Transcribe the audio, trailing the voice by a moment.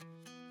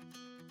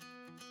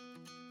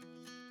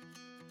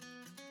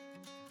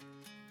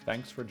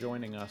Thanks for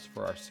joining us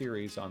for our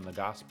series on the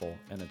gospel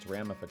and its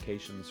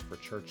ramifications for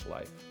church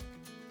life.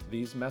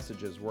 These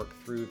messages work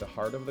through the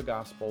heart of the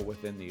gospel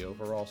within the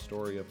overall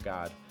story of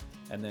God,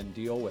 and then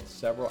deal with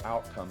several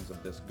outcomes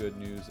of this good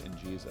news in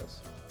Jesus.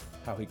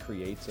 How he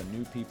creates a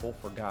new people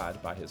for God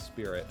by his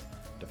Spirit,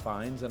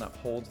 defines and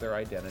upholds their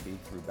identity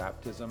through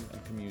baptism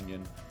and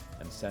communion,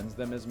 and sends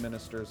them as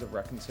ministers of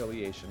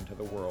reconciliation to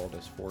the world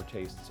as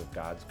foretastes of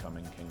God's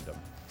coming kingdom.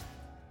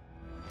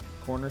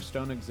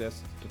 Cornerstone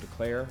exists to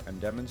declare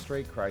and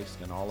demonstrate Christ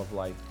in all of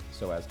life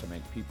so as to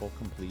make people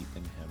complete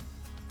in him.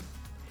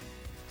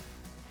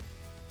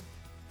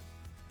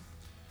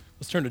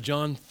 Let's turn to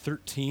John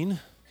 13. We'll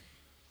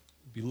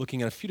be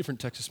looking at a few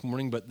different texts this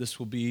morning, but this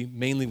will be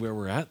mainly where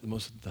we're at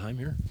most of the time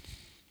here.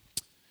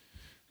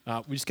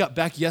 We just got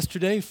back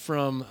yesterday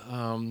from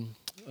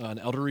an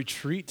elder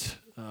retreat.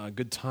 A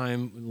good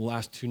time the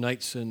last 2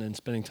 nights and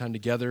spending time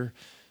together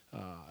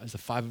as the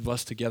 5 of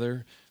us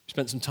together. We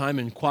spent some time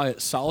in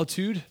quiet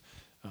solitude.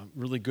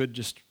 Really good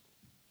just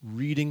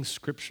reading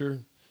scripture,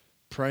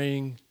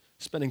 praying,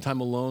 spending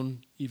time alone,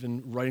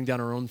 even writing down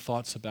our own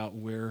thoughts about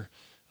where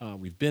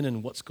we've been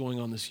and what's going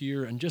on this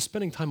year, and just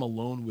spending time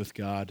alone with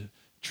God,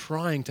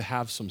 trying to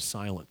have some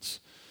silence.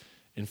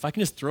 And if I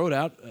can just throw it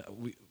out,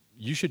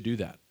 you should do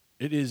that.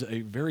 It is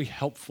a very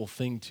helpful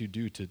thing to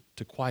do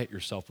to quiet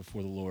yourself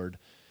before the Lord,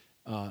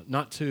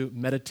 not to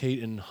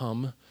meditate and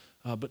hum,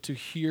 but to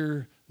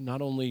hear not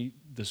only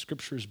the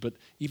scriptures, but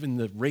even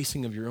the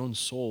racing of your own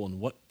soul and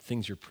what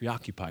things you're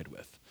preoccupied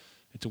with.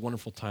 It's a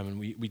wonderful time, and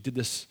we did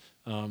this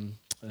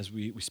as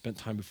we spent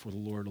time before the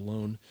Lord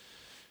alone.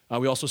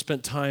 We also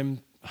spent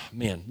time,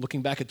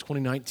 looking back at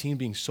 2019,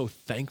 being so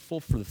thankful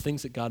for the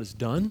things that God has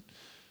done.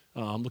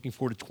 I'm looking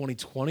forward to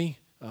 2020,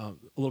 a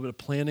little bit of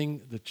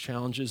planning, the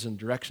challenges and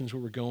directions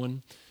where we're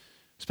going.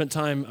 Spent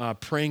time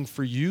praying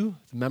for you,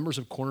 the members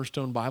of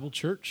Cornerstone Bible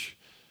Church.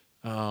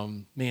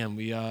 I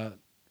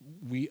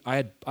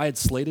had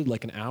slated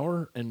like an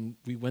hour, and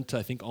we went to,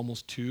 I think,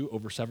 almost 2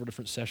 over several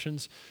different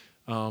sessions.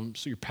 So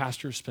your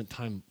pastor spent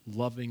time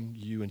loving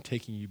you and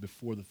taking you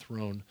before the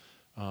throne.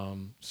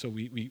 So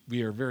we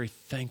are very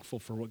thankful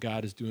for what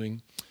God is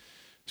doing.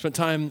 Spent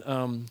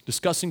time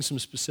discussing some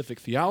specific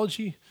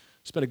theology.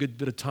 Spent a good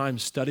bit of time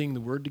studying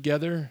the Word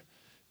together.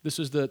 This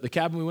was the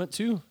cabin we went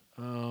to.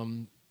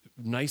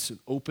 Nice and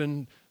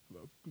open,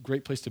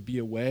 great place to be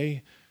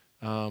away.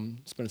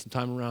 Spending some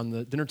time around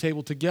the dinner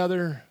table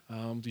together.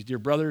 These dear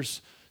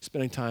brothers,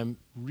 spending time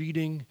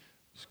reading,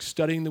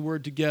 studying the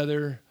Word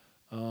together.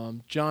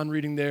 John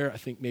reading there. I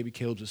think maybe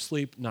Caleb's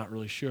asleep, not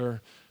really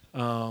sure.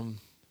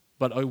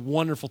 But a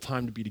wonderful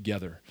time to be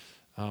together.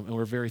 And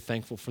we're very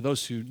thankful for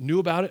those who knew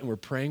about it and were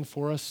praying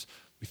for us.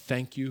 We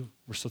thank you.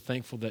 We're so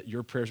thankful that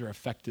your prayers are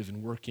effective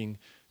in working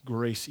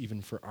grace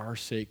even for our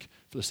sake,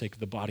 for the sake of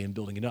the body and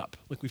building it up,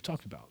 like we've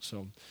talked about.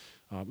 So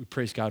we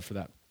praise God for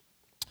that.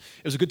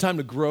 It was a good time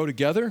to grow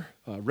together,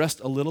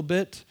 rest a little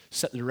bit,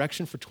 set the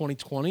direction for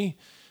 2020,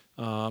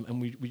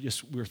 and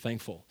we're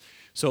thankful.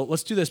 So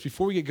let's do this.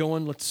 Before we get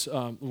going,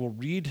 we'll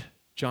read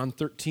John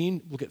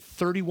 13. Look at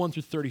 31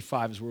 through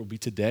 35 is where we'll be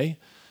today.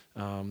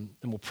 And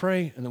we'll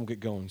pray, and then we'll get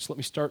going. So let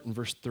me start in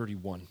verse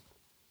 31.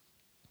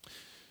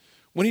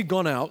 When he'd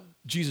gone out,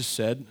 Jesus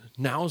said,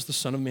 "Now is the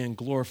Son of Man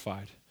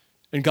glorified,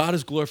 and God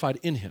is glorified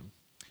in him.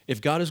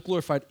 If God is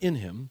glorified in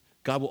him,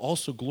 God will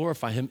also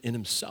glorify him in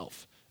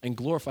himself, and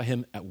glorify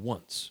him at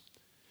once.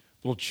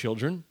 Little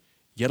children,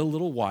 yet a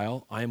little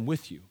while I am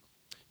with you.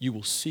 You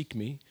will seek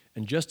me,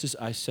 and just as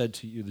I said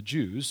to you, the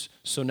Jews,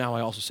 so now I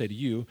also say to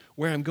you,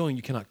 where I'm going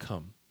you cannot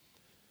come.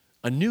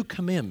 A new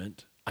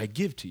commandment I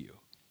give to you,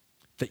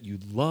 that you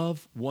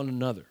love one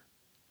another.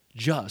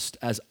 Just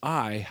as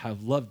I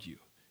have loved you,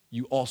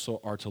 you also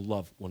are to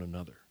love one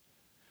another.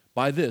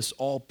 By this,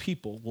 all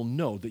people will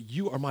know that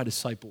you are my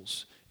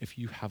disciples if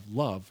you have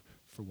love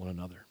for one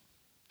another."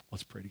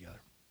 Let's pray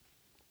together.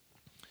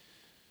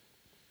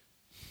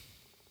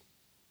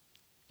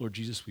 Lord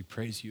Jesus, we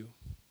praise you,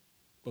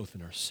 both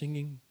in our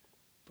singing,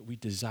 but we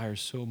desire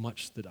so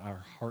much that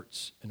our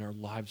hearts and our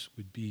lives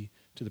would be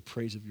to the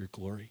praise of your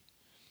glory.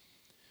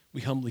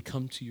 We humbly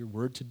come to your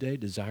word today,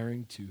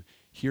 desiring to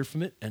hear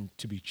from it and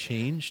to be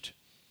changed.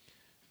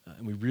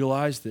 And we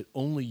realize that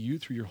only you,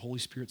 through your Holy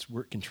Spirit's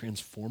work, can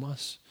transform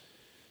us.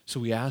 So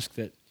we ask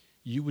that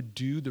you would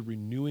do the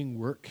renewing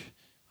work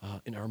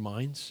in our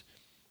minds.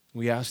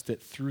 We ask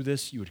that through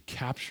this you would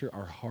capture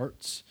our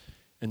hearts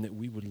and that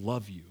we would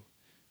love you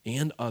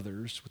and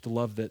others with the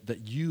love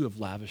that you have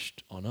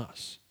lavished on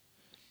us.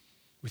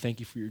 We thank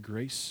you for your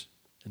grace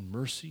and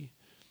mercy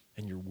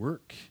and your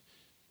work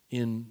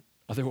in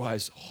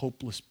otherwise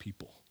hopeless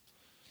people.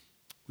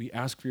 We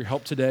ask for your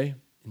help today.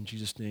 In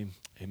Jesus' name,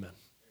 amen.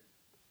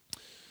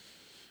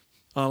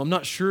 I'm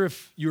not sure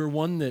if you're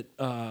one that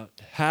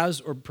has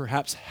or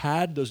perhaps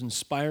had those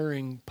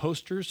inspiring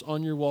posters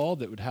on your wall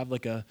that would have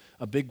like a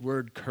big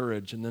word,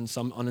 courage, and then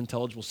some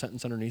unintelligible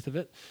sentence underneath of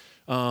it.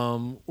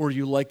 Or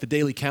you like the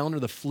daily calendar,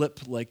 the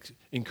flip, like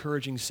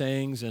encouraging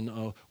sayings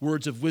and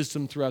words of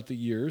wisdom throughout the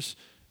years.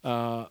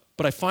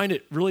 But I find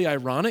it really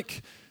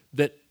ironic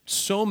that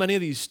So many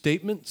of these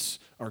statements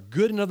are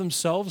good in of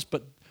themselves,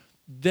 but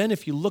then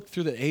if you look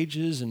through the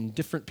ages and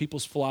different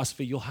people's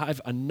philosophy, you'll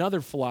have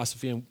another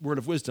philosophy and word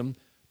of wisdom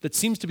that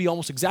seems to be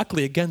almost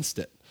exactly against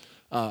it.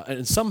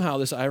 And somehow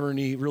this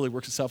irony really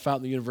works itself out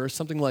in the universe.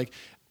 Something like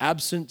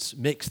absence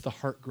makes the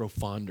heart grow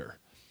fonder.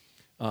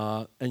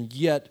 And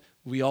yet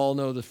we all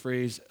know the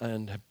phrase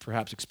and have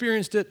perhaps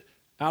experienced it,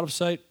 out of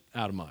sight,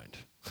 out of mind.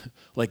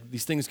 Like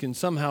these things can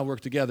somehow work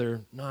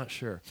together, not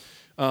sure.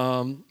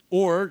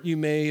 Or you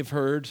may have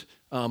heard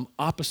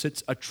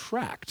opposites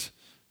attract.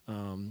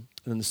 And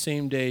then the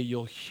same day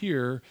you'll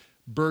hear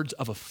birds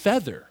of a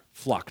feather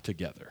flock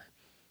together.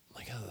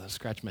 Like, oh, I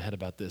scratch my head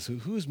about this.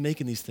 Who's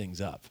making these things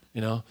up?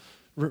 You know,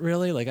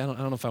 really? Like, I don't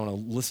know if I want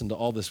to listen to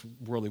all this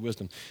worldly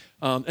wisdom.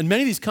 And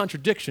many of these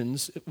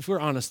contradictions, if we're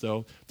honest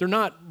though, they're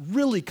not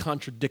really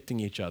contradicting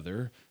each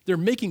other. They're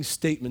making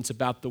statements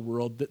about the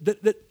world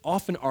that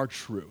often are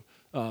true.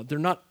 They're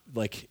not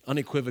like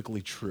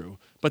unequivocally true,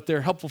 but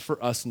they're helpful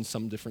for us in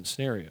some different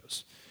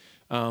scenarios.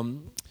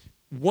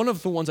 One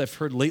of the ones I've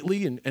heard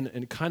lately and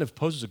it kind of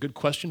poses a good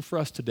question for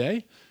us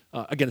today.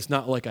 Again, it's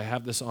not like I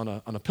have this on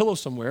a pillow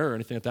somewhere or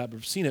anything like that, but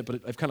I've seen it,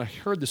 but I've kind of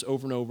heard this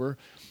over and over.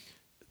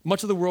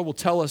 Much of the world will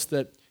tell us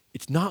that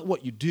it's not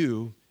what you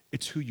do,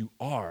 it's who you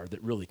are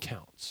that really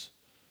counts.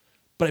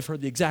 But I've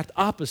heard the exact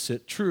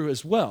opposite true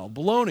as well.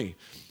 Baloney.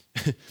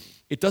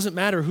 It doesn't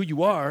matter who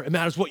you are, it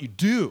matters what you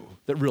do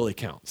that really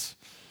counts.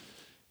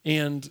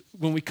 And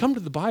when we come to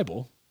the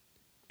Bible,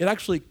 it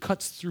actually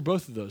cuts through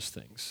both of those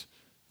things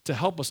to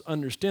help us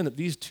understand that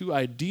these two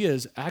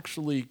ideas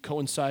actually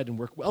coincide and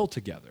work well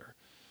together.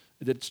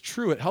 That it's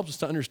true, it helps us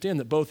to understand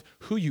that both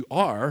who you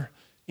are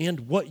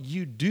and what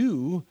you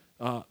do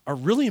are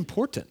really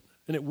important,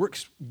 and it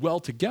works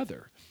well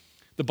together.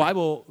 The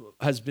Bible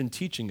has been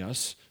teaching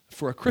us,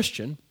 for a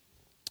Christian,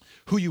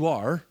 who you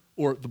are,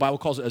 or the Bible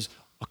calls it as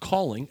a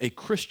calling, a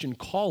Christian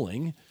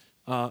calling,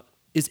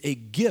 is a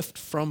gift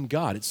from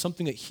God. It's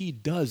something that he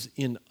does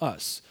in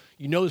us.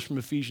 You know this from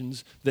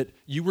Ephesians, that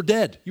you were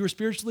dead. You were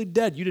spiritually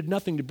dead. You did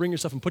nothing to bring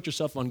yourself and put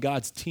yourself on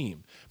God's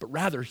team. But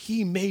rather,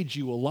 he made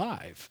you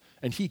alive,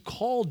 and he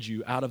called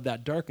you out of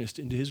that darkness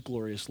into his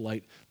glorious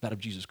light, that of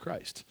Jesus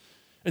Christ.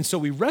 And so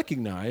we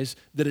recognize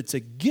that it's a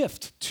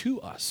gift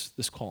to us,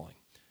 this calling.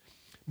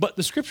 But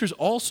the scriptures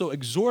also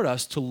exhort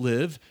us to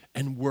live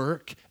and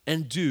work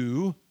and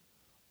do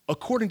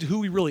according to who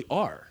we really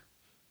are.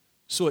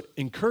 So it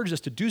encourages us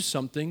to do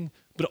something,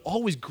 but it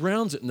always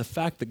grounds it in the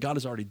fact that God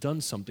has already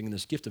done something in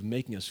this gift of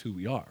making us who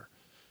we are.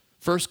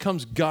 First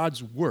comes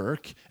God's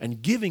work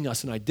and giving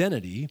us an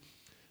identity.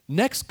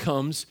 Next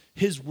comes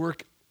his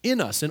work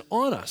in us and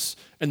on us,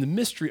 and the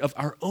mystery of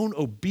our own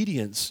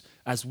obedience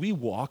as we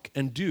walk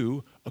and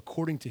do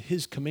according to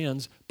his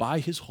commands by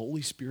his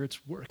Holy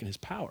Spirit's work and his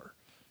power.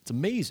 It's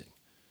amazing.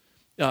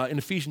 In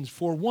Ephesians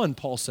 4:1,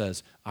 Paul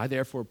says, I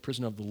therefore,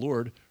 prisoner of the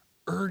Lord,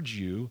 urge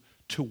you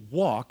to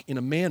walk in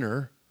a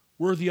manner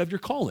worthy of your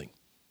calling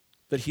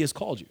that he has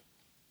called you.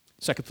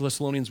 2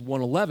 Thessalonians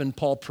 1:11,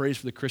 Paul prays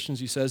for the Christians.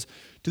 He says,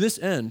 to this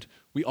end,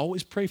 we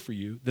always pray for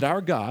you that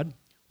our God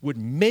would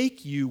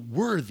make you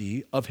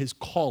worthy of his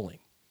calling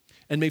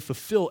and may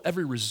fulfill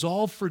every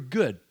resolve for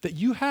good that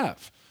you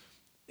have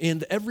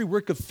and every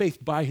work of faith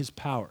by his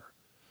power.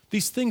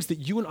 These things that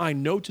you and I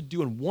know to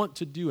do and want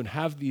to do and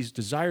have these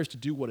desires to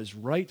do what is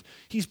right,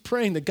 he's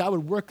praying that God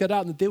would work that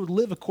out and that they would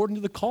live according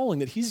to the calling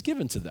that he's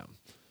given to them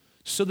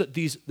so that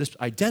this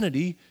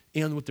identity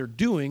and what they're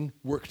doing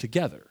work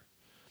together.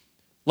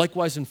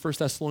 Likewise in 1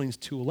 Thessalonians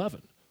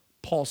 2:11,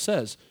 Paul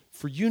says,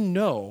 for you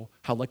know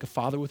how like a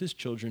father with his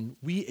children,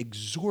 we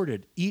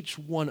exhorted each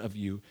one of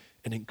you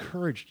and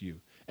encouraged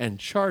you and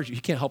charged you.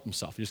 He can't help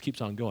himself. He just keeps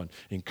on going.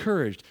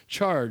 Encouraged,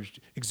 charged,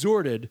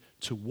 exhorted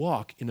to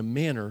walk in a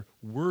manner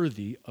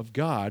worthy of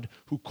God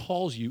who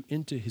calls you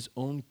into his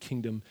own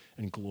kingdom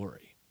and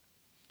glory.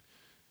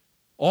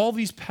 All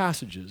these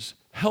passages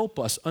help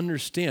us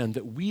understand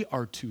that we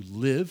are to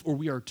live or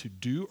we are to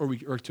do or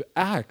we are to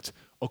act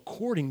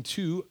according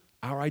to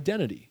our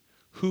identity,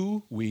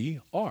 who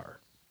we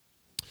are.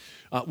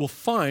 We'll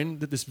find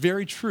that this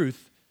very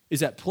truth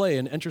is at play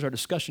and enters our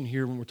discussion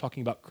here when we're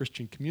talking about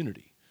Christian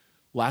community.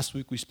 Last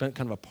week we spent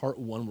kind of a part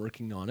one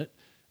working on it,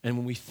 and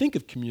when we think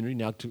of community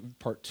now to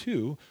part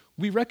two,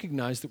 we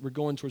recognize that we're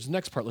going towards the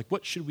next part, like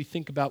what should we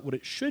think about what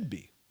it should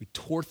be? We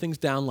tore things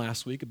down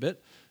last week a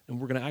bit, and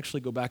we're going to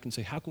actually go back and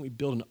say, how can we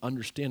build an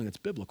understanding that's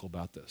biblical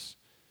about this?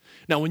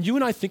 Now, when you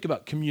and I think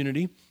about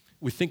community,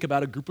 we think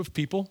about a group of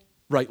people,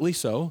 rightly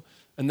so,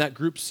 and that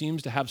group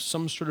seems to have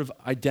some sort of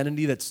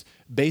identity that's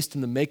based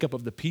in the makeup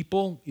of the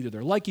people. Either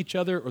they're like each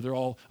other or they're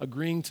all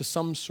agreeing to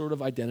some sort of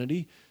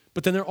identity.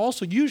 But then they're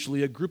also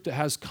usually a group that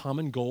has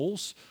common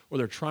goals or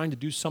they're trying to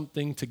do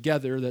something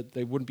together that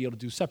they wouldn't be able to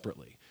do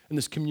separately. And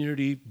this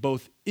community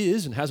both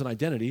is and has an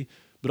identity,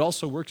 but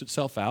also works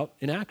itself out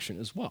in action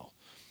as well.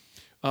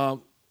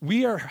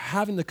 We are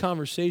having the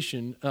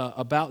conversation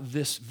about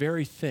this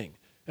very thing.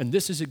 And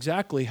this is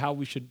exactly how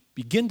we should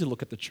begin to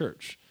look at the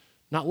church.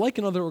 Not like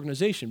another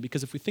organization,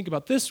 because if we think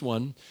about this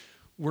one,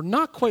 we're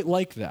not quite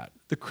like that.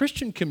 The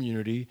Christian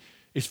community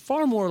is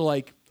far more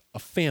like a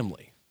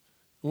family.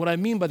 And what I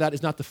mean by that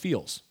is not the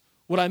feels.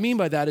 What I mean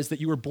by that is that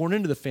you were born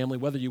into the family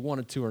whether you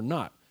wanted to or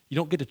not. You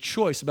don't get a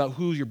choice about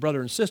who your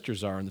brother and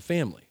sisters are in the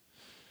family.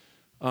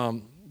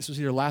 This was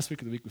either last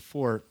week or the week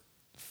before.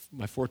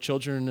 My 4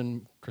 children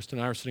and Kristen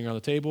and I were sitting around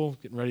the table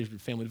getting ready for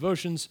family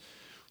devotions.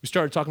 We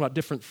started talking about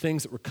different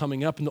things that were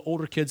coming up, and the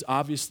older kids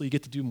obviously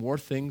get to do more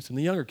things than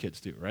the younger kids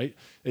do, right?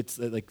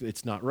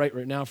 It's not right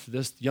now for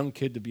this young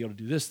kid to be able to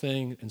do this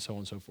thing, and so on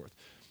and so forth.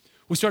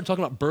 We started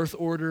talking about birth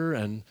order,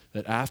 and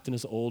that Afton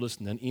is the oldest,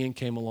 and then Ian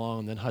came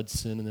along, and then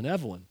Hudson, and then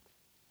Evelyn.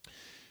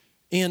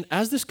 And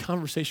as this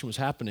conversation was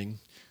happening,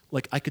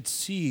 I could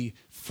see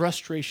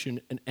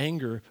frustration and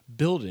anger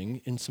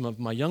building in some of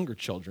my younger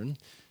children.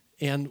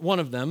 And one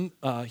of them,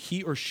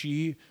 he or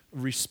she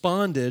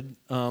responded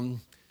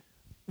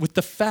with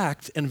the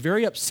fact and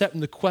very upset in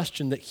the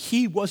question that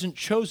he wasn't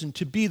chosen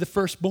to be the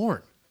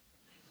firstborn.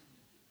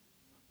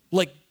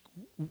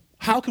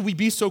 How could we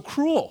be so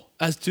cruel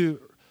as to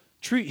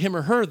treat him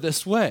or her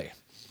this way?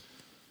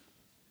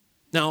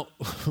 Now,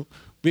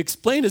 we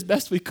explained as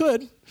best we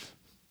could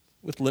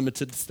with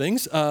limited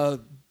things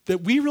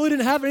that we really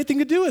didn't have anything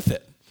to do with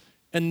it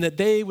and that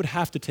they would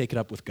have to take it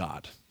up with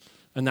God.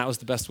 And that was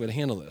the best way to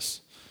handle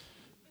this.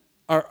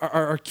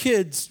 Our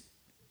kids,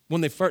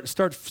 when they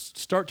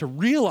start to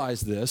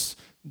realize this,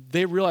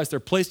 they realize they're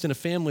placed in a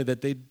family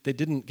that they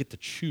didn't get to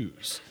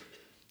choose.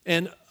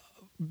 And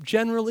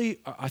generally,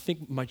 I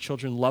think my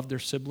children love their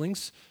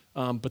siblings,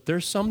 but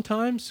there's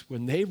sometimes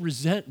when they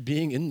resent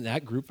being in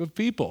that group of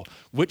people,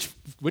 which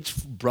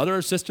brother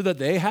or sister that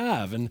they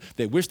have, and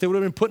they wish they would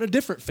have been put in a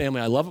different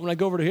family. I love it when I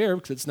go over to here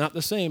because it's not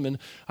the same, and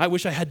I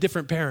wish I had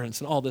different parents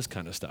and all this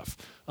kind of stuff.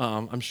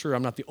 I'm sure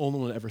I'm not the only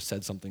one that ever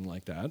said something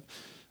like that.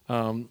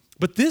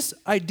 But this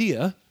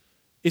idea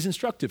is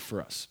instructive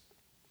for us.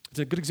 It's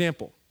a good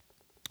example.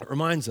 It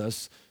reminds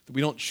us that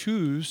we don't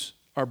choose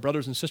our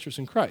brothers and sisters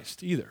in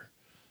Christ either.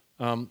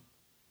 The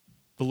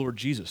Lord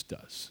Jesus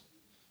does.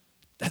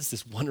 That's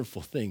this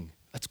wonderful thing.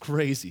 That's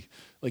crazy.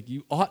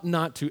 You ought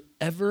not to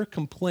ever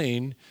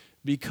complain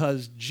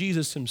because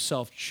Jesus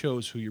himself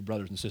chose who your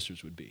brothers and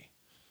sisters would be.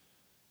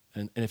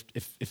 And if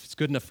it's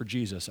good enough for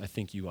Jesus, I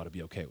think you ought to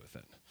be okay with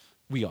it.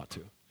 We ought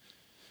to.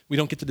 We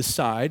don't get to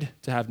decide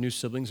to have new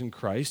siblings in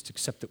Christ,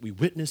 except that we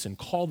witness and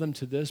call them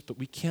to this, but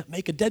we can't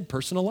make a dead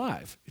person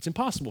alive. It's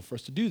impossible for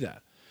us to do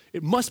that.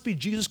 It must be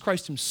Jesus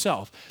Christ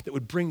himself that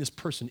would bring this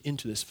person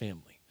into this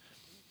family.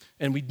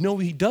 And we know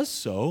he does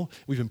so.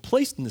 We've been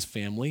placed in this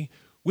family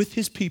with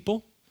his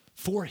people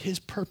for his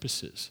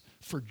purposes,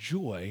 for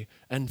joy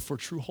and for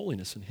true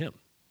holiness in him.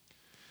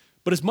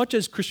 But as much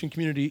as Christian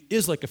community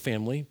is like a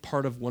family,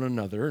 part of one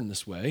another in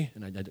this way,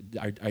 and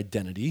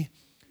identity,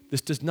 this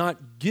does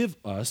not give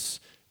us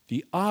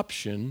the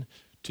option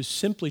to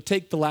simply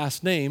take the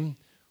last name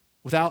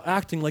without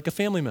acting like a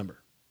family member.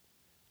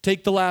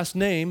 Take the last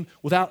name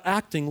without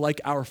acting like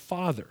our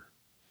father.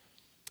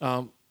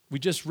 We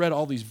just read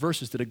all these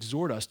verses that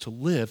exhort us to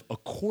live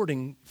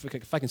according,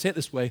 if I can say it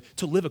this way,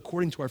 to live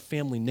according to our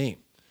family name,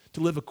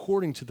 to live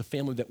according to the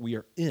family that we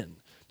are in,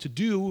 to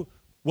do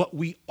what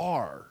we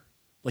are.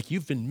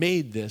 You've been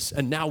made this,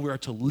 and now we are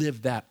to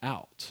live that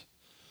out.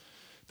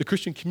 The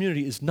Christian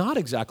community is not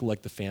exactly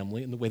like the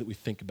family in the way that we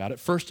think about it.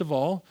 First of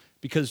all,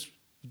 because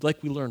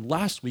like we learned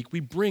last week, we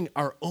bring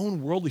our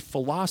own worldly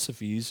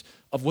philosophies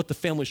of what the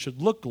family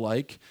should look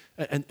like,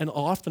 and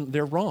often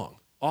they're wrong.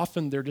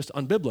 Often they're just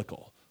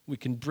unbiblical. We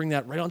can bring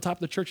that right on top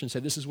of the church and say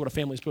this is what a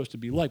family is supposed to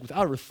be like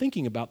without ever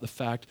thinking about the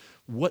fact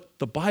what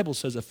the Bible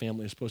says a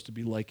family is supposed to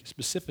be like,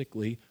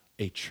 specifically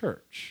a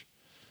church.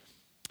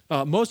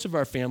 Most of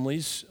our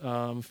families,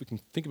 if we can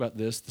think about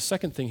this, the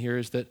second thing here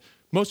is that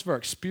most of our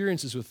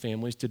experiences with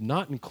families did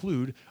not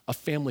include a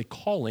family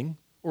calling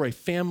or a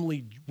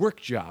family work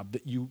job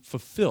that you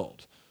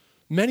fulfilled.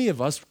 Many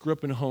of us grew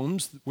up in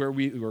homes where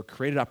we were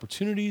created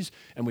opportunities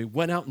and we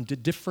went out and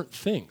did different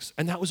things.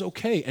 And that was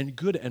okay and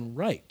good and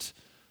right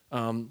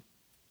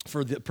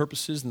for the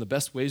purposes and the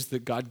best ways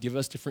that God give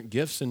us different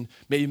gifts and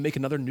maybe make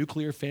another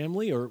nuclear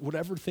family or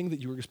whatever thing that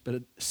you were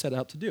set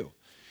out to do.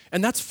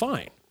 And that's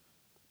fine,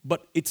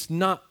 but it's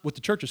not what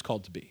the church is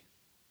called to be.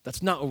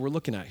 That's not what we're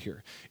looking at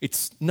here.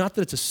 It's not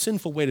that it's a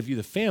sinful way to view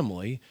the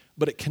family,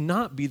 but it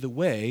cannot be the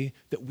way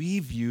that we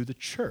view the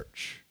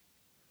church.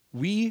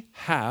 We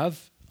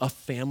have a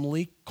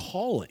family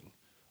calling,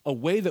 a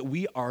way that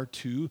we are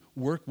to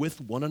work with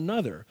one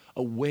another,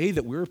 a way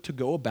that we're to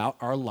go about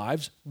our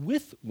lives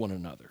with one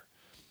another.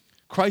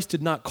 Christ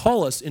did not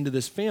call us into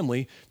this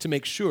family to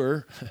make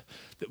sure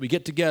that we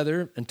get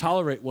together and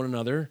tolerate one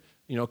another,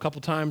 a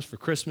couple times for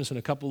Christmas and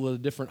a couple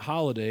of different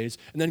holidays,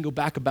 and then go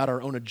back about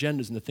our own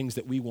agendas and the things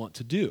that we want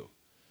to do.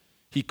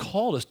 He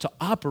called us to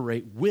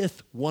operate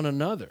with one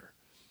another.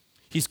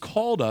 He's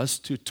called us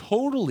to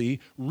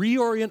totally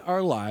reorient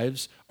our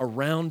lives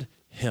around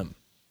him,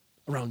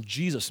 around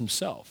Jesus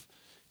himself,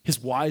 his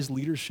wise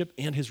leadership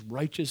and his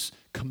righteous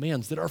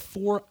commands that are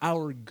for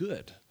our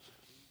good.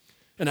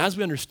 And as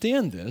we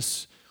understand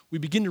this, we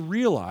begin to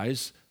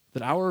realize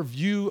that our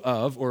view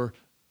of or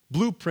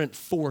blueprint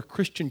for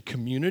Christian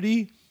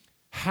community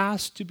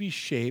has to be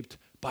shaped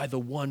by the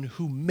one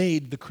who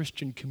made the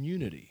Christian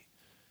community,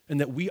 and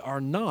that we are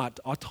not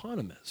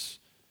autonomous.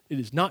 It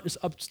is not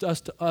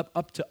just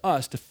up to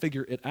us to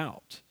figure it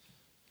out.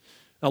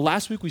 Now,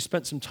 last week we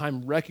spent some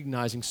time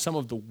recognizing some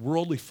of the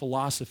worldly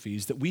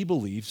philosophies that we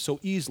believe so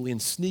easily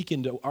and sneak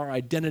into our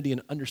identity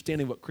and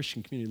understanding of what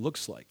Christian community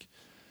looks like.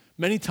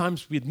 Many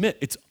times we admit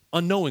it's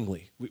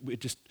unknowingly. It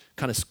just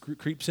kind of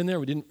creeps in there.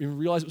 We didn't even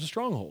realize it was a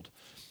stronghold.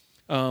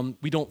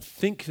 We don't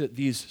think that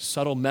these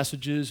subtle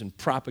messages and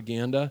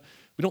propaganda,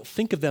 we don't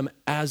think of them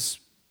as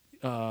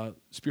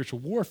spiritual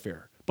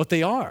warfare, but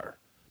they are.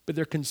 But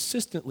they're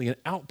consistently an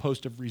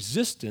outpost of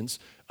resistance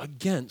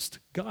against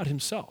God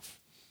himself.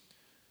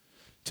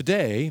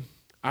 Today,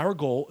 our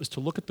goal is to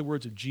look at the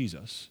words of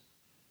Jesus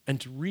and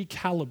to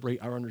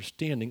recalibrate our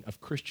understanding of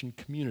Christian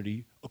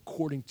community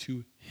according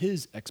to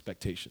his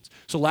expectations.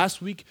 So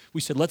last week,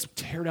 we said, let's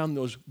tear down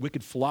those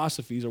wicked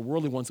philosophies or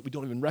worldly ones that we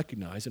don't even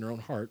recognize in our own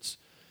hearts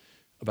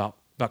about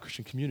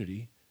Christian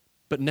community.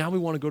 But now we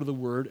want to go to the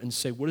Word and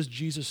say, what does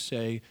Jesus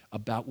say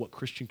about what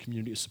Christian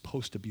community is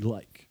supposed to be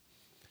like?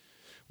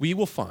 We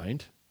will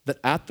find that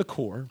at the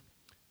core,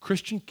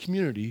 Christian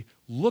community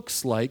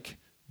looks like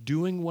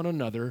doing one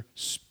another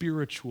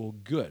spiritual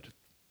good.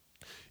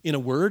 In a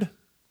word,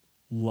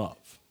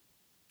 love.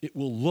 It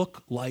will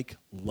look like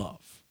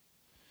love.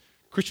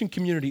 Christian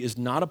community is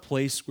not a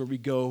place where we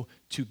go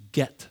to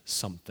get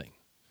something,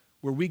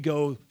 where we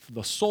go for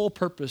the sole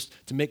purpose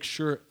to make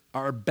sure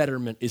our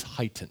betterment is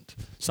heightened.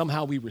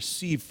 Somehow we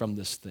receive from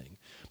this thing.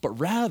 But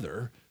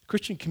rather,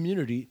 Christian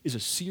community is a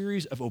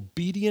series of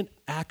obedient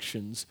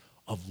actions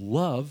of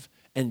love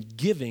and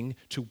giving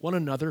to one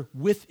another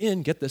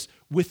within, get this,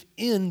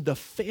 within the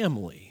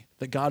family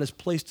that God has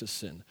placed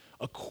us in,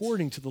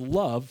 according to the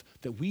love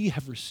that we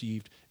have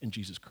received in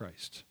Jesus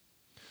Christ.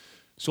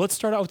 So let's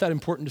start out with that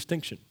important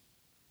distinction.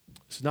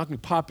 This is not going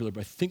to be popular,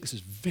 but I think this is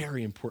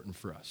very important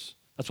for us.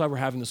 That's why we're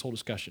having this whole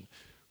discussion.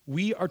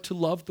 We are to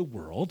love the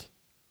world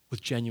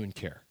with genuine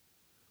care.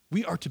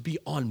 We are to be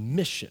on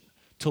mission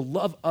to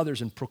love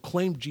others and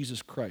proclaim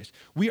Jesus Christ.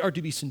 We are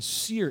to be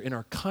sincere in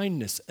our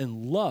kindness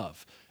and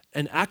love.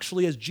 And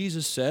actually, as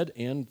Jesus said,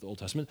 and the Old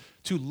Testament,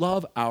 to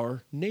love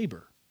our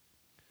neighbor.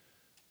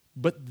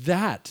 But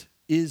that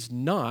is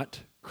not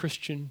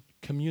Christian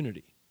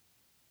community.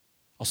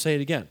 I'll say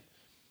it again.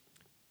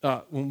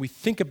 When we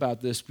think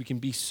about this, we can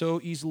be so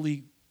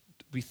easily,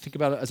 we think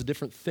about it as a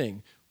different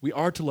thing. We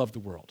are to love the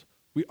world.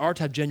 We are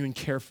to have genuine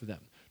care for them,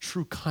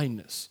 true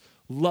kindness,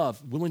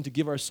 love, willing to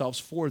give ourselves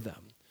for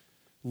them,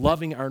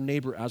 loving our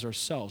neighbor as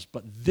ourselves.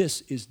 But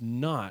this is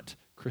not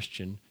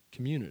Christian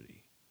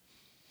community.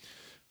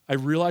 I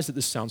realize that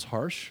this sounds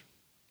harsh,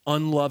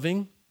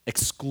 unloving,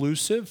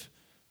 exclusive,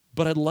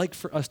 but I'd like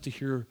for us to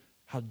hear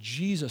how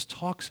Jesus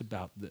talks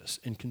about this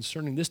and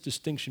concerning this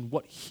distinction,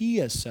 what he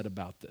has said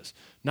about this,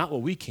 not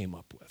what we came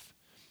up with.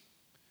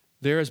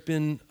 There has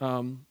been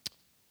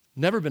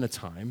never been a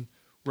time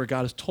where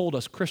God has told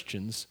us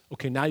Christians,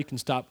 okay, now you can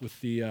stop with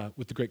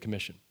the Great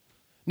Commission.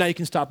 Now you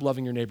can stop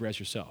loving your neighbor as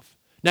yourself.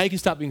 Now you can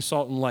stop being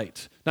salt and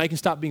light. Now you can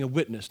stop being a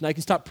witness. Now you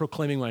can stop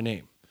proclaiming my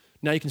name.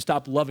 Now you can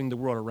stop loving the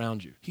world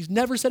around you. He's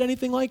never said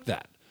anything like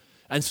that.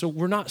 And so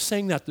we're not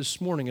saying that this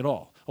morning at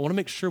all. I want to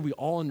make sure we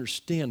all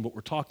understand what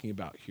we're talking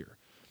about here.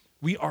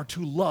 We are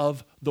to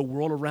love the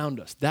world around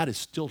us. That is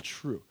still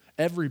true,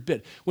 every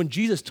bit. When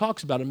Jesus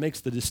talks about it and makes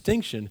the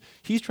distinction,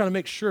 he's trying to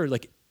make sure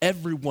like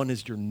everyone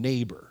is your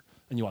neighbor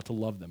and you ought to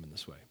love them in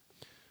this way.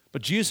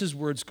 But Jesus'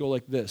 words go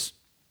like this.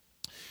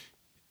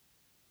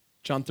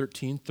 John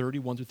 13,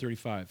 31 through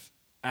 35.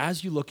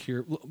 As you look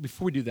here,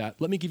 before we do that,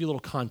 let me give you a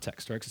little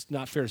context, right? Because it's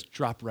not fair to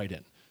drop right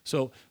in.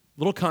 So,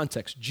 little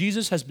context.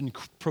 Jesus has been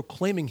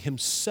proclaiming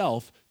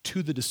himself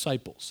to the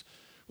disciples.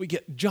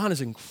 John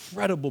is an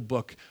incredible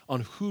book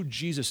on who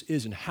Jesus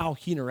is and how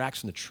he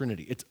interacts in the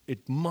Trinity.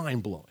 It's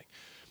mind-blowing.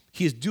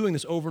 He is doing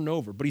this over and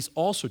over, but he's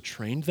also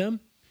trained them.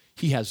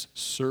 He has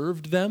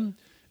served them, and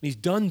he's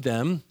done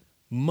them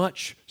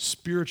much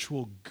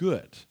spiritual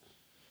good.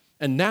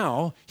 And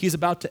now he's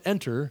about to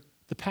enter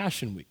the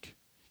Passion Week.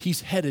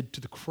 He's headed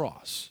to the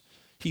cross.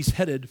 He's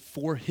headed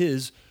for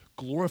his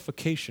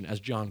glorification,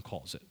 as John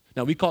calls it.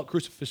 Now, we call it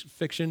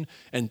crucifixion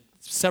and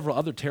several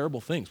other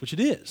terrible things, which it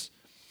is.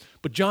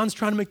 But John's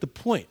trying to make the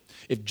point.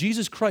 If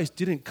Jesus Christ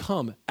didn't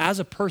come as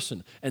a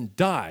person and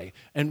die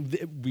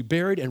and be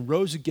buried and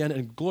rose again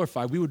and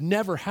glorified, we would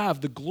never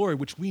have the glory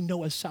which we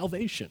know as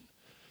salvation.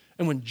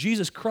 And when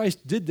Jesus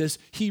Christ did this,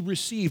 he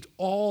received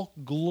all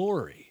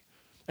glory.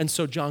 And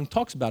so John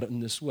talks about it in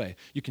this way.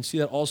 You can see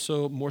that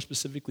also more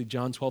specifically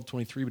John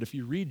 12:23. But if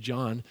you read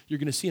John, you're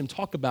going to see him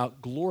talk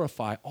about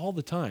glorify all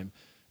the time.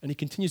 And he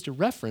continues to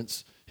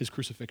reference his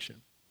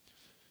crucifixion.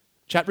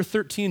 Chapter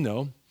 13,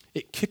 though,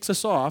 it kicks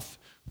us off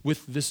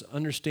with this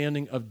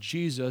understanding of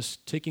Jesus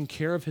taking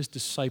care of his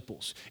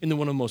disciples in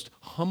one of the most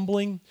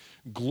humbling,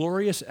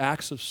 glorious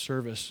acts of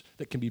service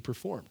that can be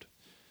performed.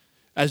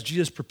 As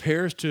Jesus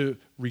prepares to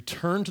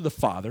return to the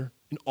Father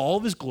in all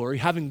of his glory,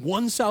 having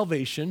won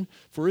salvation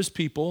for his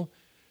people,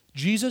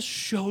 Jesus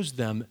shows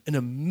them an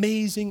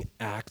amazing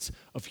act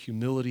of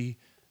humility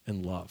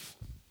and love.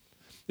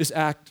 This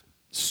act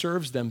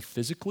serves them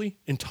physically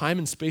in time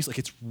and space, like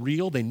it's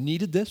real. They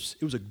needed this.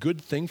 It was a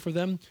good thing for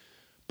them.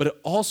 But it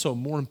also,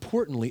 more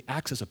importantly,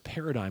 acts as a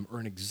paradigm or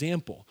an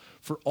example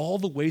for all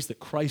the ways that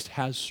Christ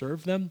has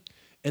served them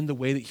and the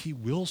way that he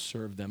will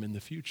serve them in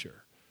the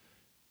future.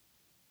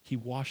 He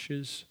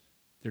washes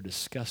their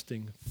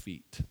disgusting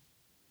feet.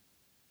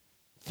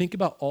 Think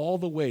about all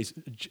the ways.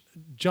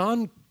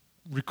 John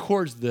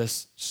records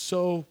this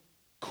so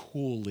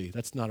coolly.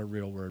 That's not a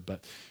real word,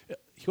 but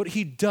what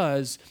he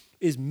does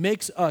is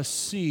makes us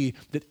see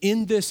that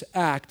in this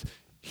act,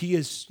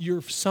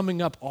 you're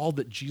summing up all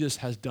that Jesus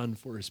has done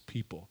for his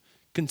people.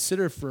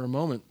 Consider for a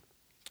moment,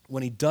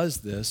 when he does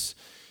this,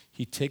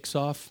 he takes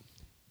off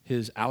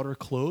his outer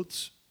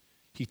clothes.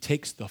 He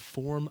takes the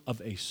form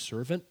of a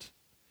servant.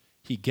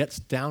 He gets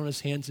down on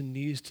his hands and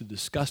knees to the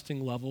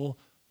disgusting level,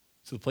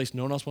 to the place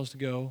no one else wants to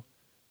go.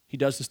 He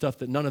does the stuff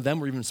that none of them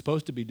were even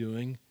supposed to be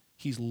doing.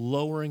 He's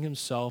lowering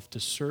himself to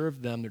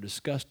serve them their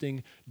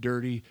disgusting,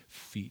 dirty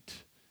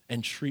feet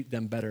and treat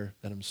them better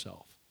than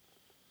himself.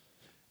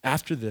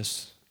 After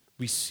this,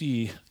 we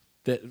see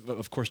that,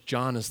 of course,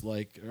 John is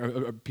like,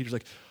 or Peter's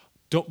like,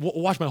 don't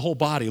wash my whole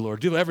body,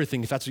 Lord. Do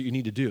everything if that's what you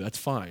need to do. That's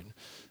fine.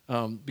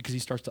 Because he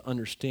starts to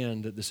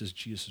understand that this is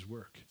Jesus'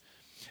 work.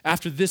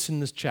 After this in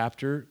this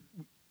chapter,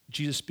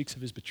 Jesus speaks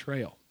of his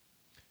betrayal.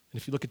 And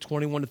if you look at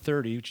 21 to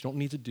 30, which you don't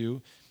need to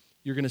do,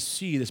 you're going to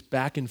see this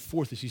back and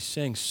forth as he's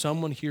saying,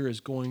 someone here is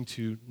going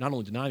to not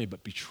only deny me,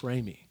 but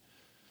betray me.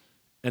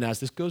 And as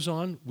this goes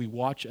on, we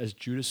watch as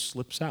Judas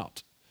slips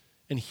out.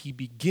 And he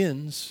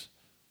begins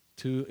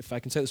to, if I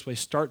can say it this way,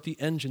 start the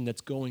engine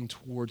that's going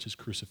towards his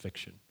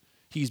crucifixion.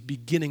 He's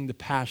beginning the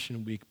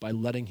Passion Week by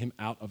letting him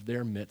out of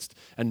their midst.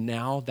 And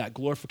now that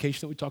glorification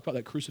that we talked about,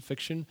 that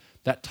crucifixion,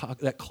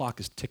 that clock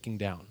is ticking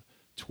down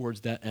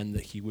towards that end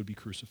that he would be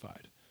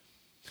crucified.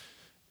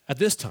 At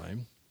this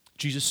time,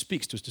 Jesus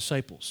speaks to his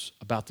disciples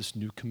about this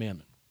new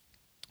commandment.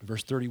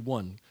 Verse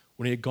 31,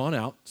 when he had gone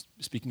out,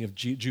 speaking of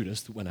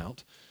Judas that went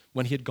out,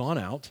 when he had gone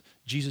out,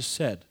 Jesus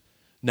said,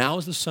 "Now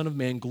is the Son of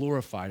Man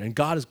glorified, and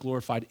God is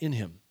glorified in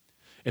him.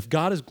 If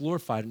God is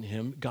glorified in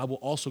him, God will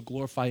also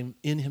glorify him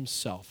in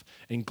himself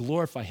and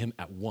glorify him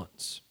at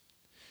once.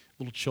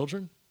 Little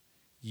children,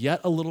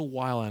 yet a little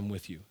while I am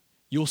with you.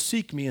 You will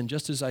seek me, and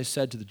just as I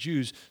said to the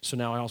Jews, so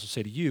now I also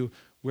say to you,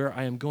 where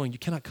I am going, you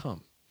cannot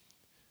come.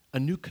 A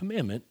new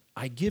commandment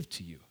I give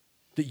to you,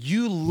 that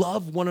you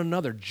love one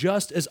another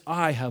just as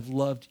I have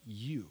loved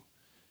you.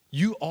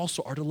 You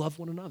also are to love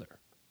one another.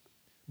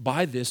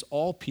 By this,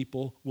 all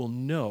people will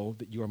know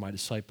that you are my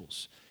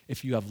disciples,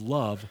 if you have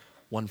love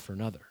one for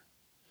another."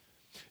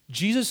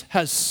 Jesus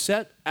has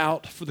set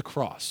out for the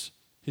cross,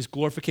 his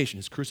glorification,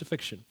 his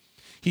crucifixion.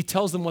 He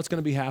tells them what's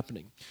going to be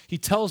happening. He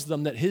tells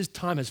them that his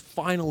time has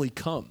finally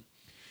come.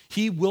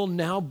 He will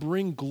now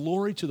bring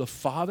glory to the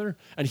Father,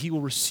 and he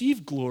will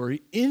receive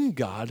glory in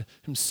God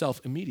himself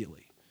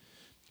immediately.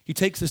 He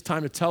takes this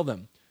time to tell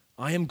them,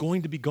 I am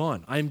going to be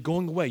gone. I am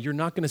going away. You're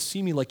not going to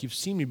see me like you've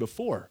seen me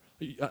before.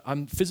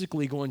 I'm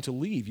physically going to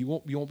leave. You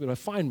won't be able to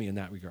find me in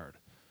that regard.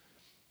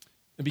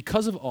 And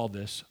because of all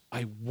this,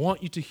 I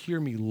want you to hear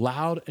me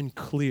loud and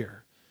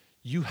clear.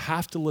 You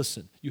have to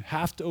listen. You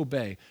have to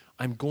obey.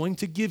 I'm going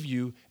to give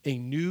you a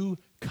new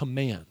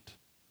command.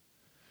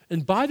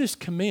 And by this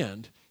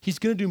command, he's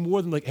going to do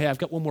more than like, hey, I've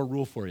got one more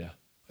rule for you.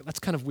 That's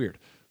kind of weird.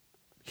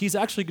 He's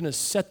actually going to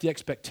set the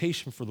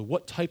expectation for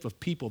what type of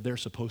people they're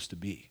supposed to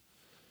be.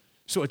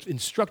 So it's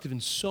instructive in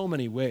so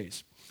many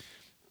ways.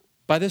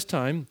 By this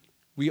time,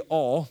 we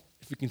all,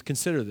 if we can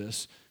consider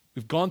this,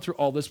 we've gone through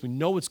all this. We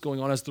know what's going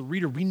on. As the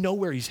reader, we know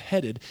where he's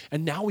headed.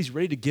 And now he's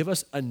ready to give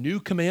us a new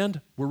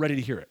command. We're ready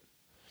to hear it.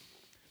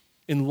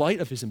 In light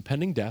of his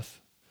impending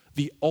death,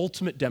 the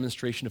ultimate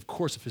demonstration, of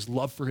course, of his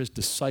love for his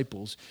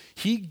disciples,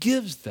 he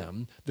gives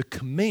them the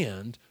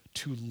command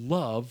to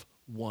love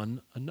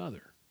one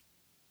another.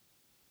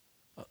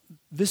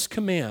 This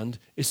command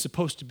is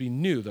supposed to be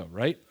new, though,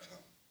 right?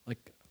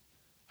 Like,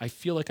 I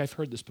feel like I've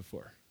heard this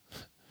before.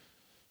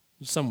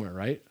 Somewhere,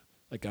 right?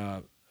 Like,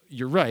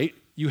 you're right.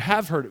 You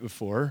have heard it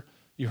before.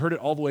 You heard it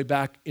all the way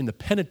back in the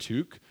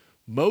Pentateuch.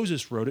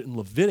 Moses wrote it in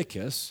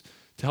Leviticus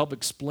to help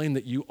explain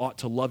that you ought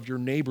to love your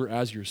neighbor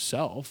as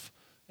yourself.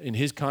 In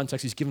his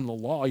context, he's given the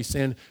law. He's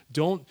saying,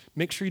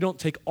 make sure you don't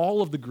take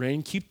all of the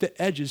grain. Keep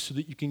the edges so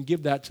that you can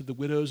give that to the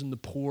widows and the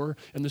poor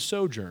and the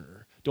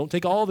sojourner. Don't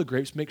take all the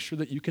grapes. Make sure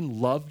that you can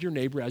love your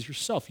neighbor as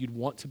yourself. You'd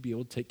want to be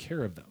able to take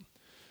care of them.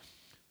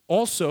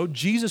 Also,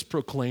 Jesus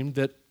proclaimed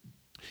that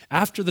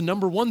after the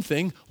number one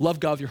thing, love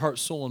God with your heart,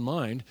 soul, and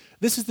mind,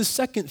 this is the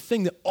second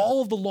thing that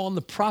all of the law and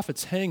the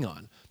prophets hang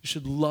on. You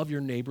should love your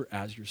neighbor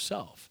as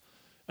yourself.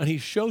 And he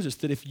shows us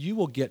that if you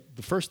will get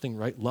the first thing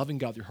right, loving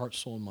God with your heart,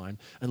 soul, and mind,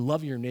 and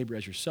loving your neighbor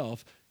as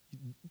yourself,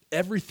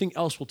 everything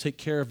else will take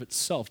care of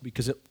itself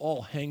because it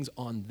all hangs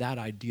on that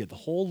idea. The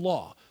whole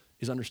law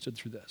is understood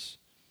through this.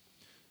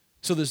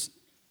 So this,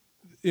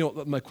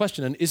 my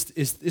question then,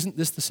 isn't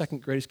this the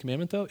second greatest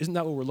commandment though? Isn't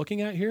that what we're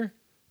looking at here?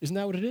 Isn't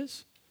that what it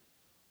is?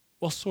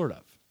 Well, sort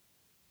of,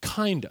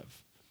 kind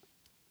of.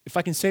 If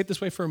I can say it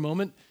this way for a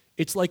moment,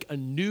 it's like a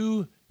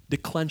new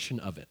declension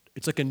of it.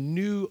 It's like a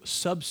new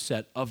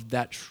subset of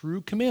that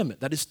true commandment.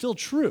 That is still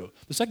true.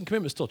 The second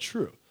commandment is still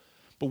true.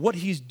 But what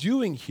he's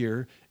doing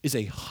here is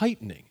a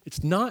heightening.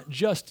 It's not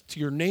just to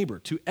your neighbor,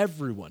 to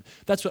everyone.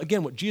 That's,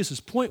 again, what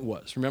Jesus' point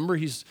was. Remember,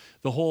 he's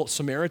the whole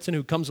Samaritan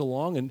who comes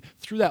along, and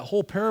through that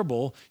whole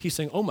parable, he's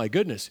saying, oh my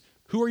goodness,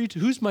 who are you?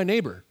 Who's my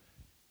neighbor?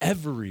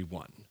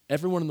 Everyone.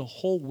 Everyone in the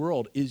whole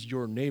world is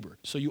your neighbor,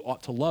 so you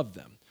ought to love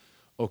them.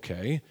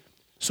 Okay,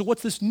 so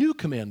what's this new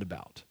command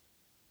about?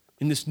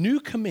 In this new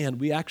command,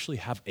 we actually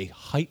have a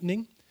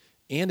heightening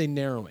and a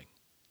narrowing.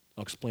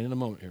 I'll explain in a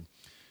moment here.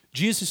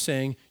 Jesus is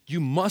saying,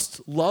 you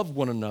must love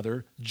one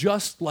another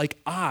just like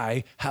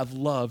I have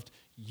loved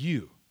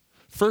you.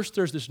 First,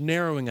 there's this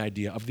narrowing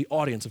idea of the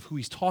audience of who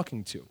he's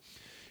talking to.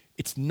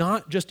 It's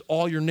not just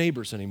all your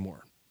neighbors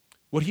anymore.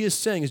 What he is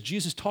saying is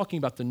Jesus is talking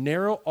about the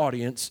narrow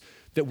audience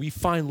that we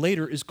find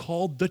later is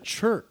called the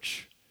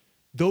church.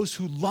 Those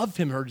who love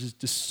him are his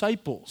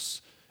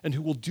disciples and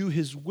who will do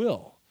his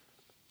will.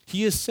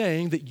 He is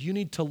saying that you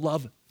need to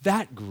love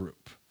that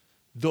group.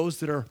 Those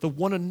that are the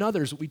one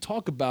another's that we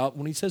talk about.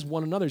 When he says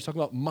one another, he's talking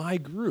about my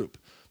group,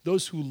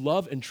 those who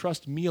love and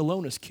trust me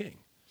alone as king.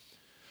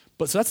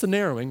 But so that's the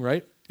narrowing,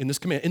 right, in this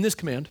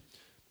command.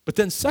 But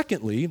then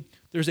secondly,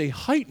 there's a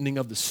heightening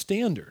of the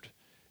standard.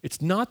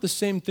 It's not the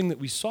same thing that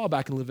we saw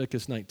back in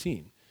Leviticus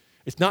 19.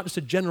 It's not just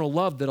a general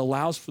love that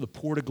allows for the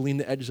poor to glean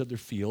the edges of their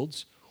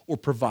fields or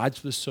provides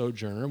for the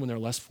sojourner when they're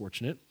less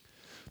fortunate.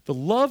 The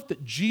love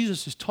that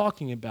Jesus is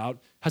talking about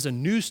has a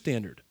new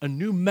standard, a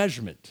new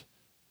measurement.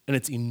 And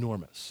it's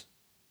enormous.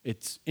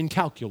 It's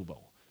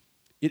incalculable.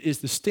 It is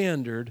the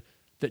standard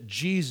that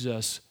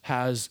Jesus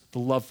has the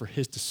love for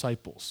his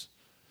disciples.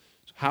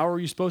 So how are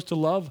you supposed to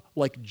love?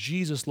 Like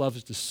Jesus loves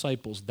his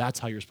disciples. That's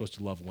how you're supposed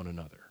to love one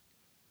another.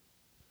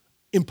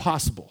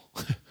 Impossible.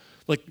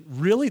 Like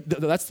really?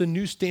 That's the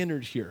new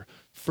standard here.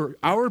 For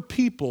our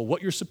people,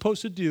 what you're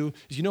supposed to do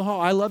is, you know how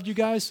I loved you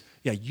guys?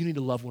 Yeah, you need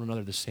to love one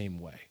another the same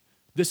way.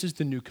 This is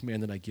the new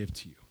command that I give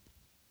to you.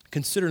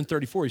 Consider in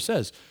 34, he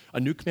says, a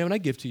new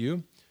commandment I give to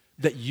you,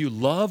 that you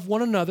love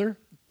one another.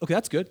 Okay,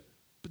 that's good.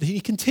 But he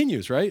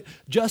continues, right?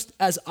 Just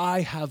as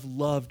I have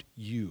loved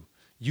you,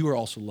 you are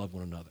also love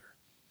one another.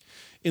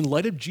 In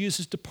light of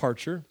Jesus'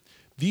 departure,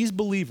 these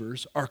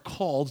believers are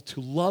called to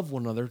love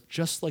one another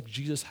just like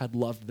Jesus had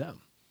loved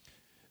them.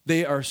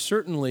 They are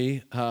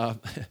certainly a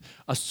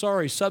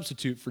sorry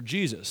substitute for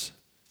Jesus.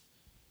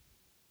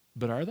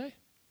 But are they?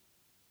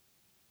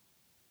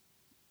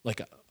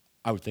 Like,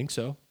 I would think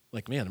so.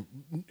 Like, man,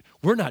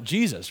 we're not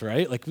Jesus,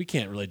 right? Like, we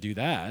can't really do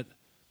that.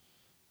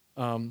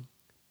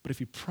 But if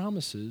he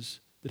promises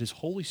that his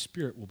Holy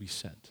Spirit will be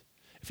sent,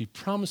 if he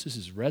promises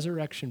his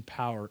resurrection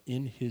power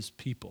in his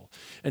people,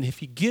 and if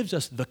he gives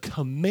us the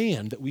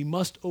command that we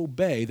must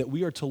obey, that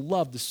we are to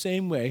love the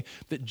same way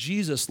that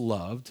Jesus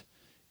loved,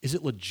 is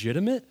it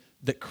legitimate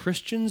that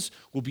Christians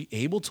will be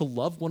able to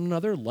love one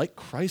another like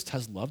Christ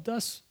has loved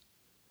us?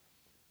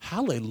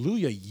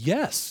 Hallelujah,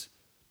 yes.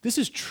 This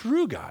is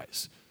true,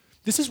 guys.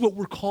 This is what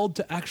we're called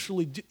to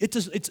actually do.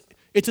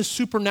 It's a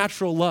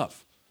supernatural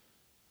love.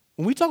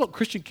 When we talk about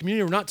Christian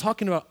community, we're not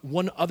talking about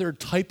one other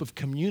type of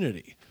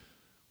community.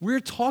 We're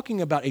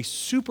talking about a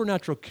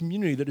supernatural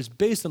community that is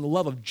based on the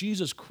love of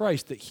Jesus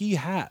Christ that he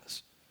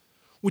has,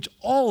 which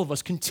all of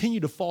us continue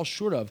to fall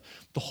short of.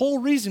 The whole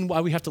reason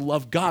why we have to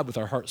love God with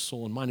our heart,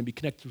 soul, and mind and be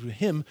connected to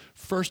him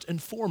first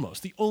and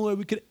foremost. The only way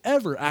we could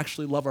ever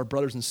actually love our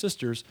brothers and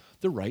sisters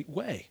the right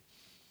way.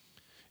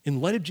 In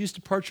light of Jesus'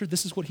 departure,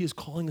 this is what he is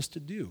calling us to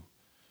do.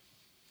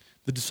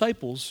 The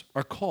disciples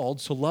are called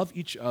to love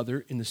each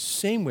other in the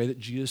same way that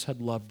Jesus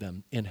had loved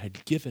them and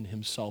had given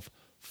himself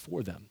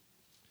for them.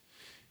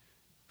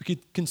 We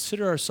could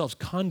consider ourselves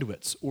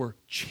conduits or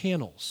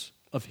channels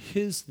of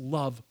his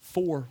love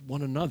for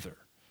one another.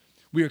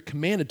 We are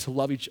commanded to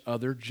love each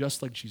other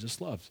just like Jesus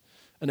loved.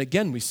 And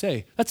again, we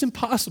say, that's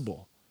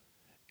impossible.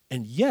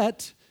 And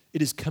yet,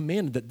 it is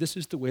commanded that this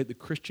is the way the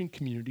Christian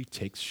community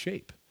takes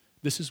shape.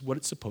 This is what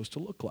it's supposed to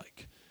look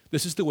like.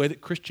 This is the way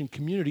that Christian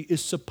community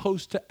is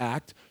supposed to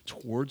act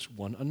towards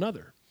one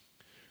another.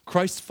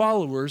 Christ's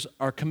followers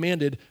are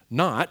commanded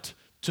not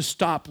to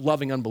stop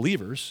loving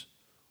unbelievers.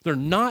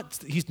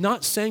 He's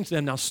not saying to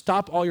them, now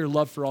stop all your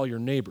love for all your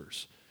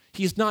neighbors.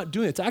 He's not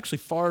doing it. It's actually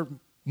far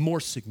more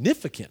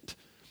significant.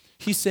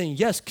 He's saying,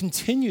 yes,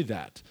 continue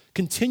that.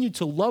 Continue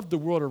to love the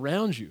world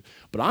around you.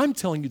 But I'm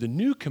telling you the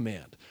new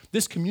command.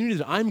 This community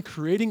that I'm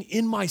creating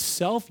in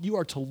myself, you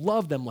are to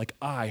love them like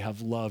I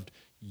have loved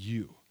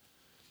you.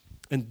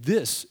 And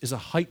this is a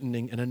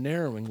heightening and a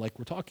narrowing like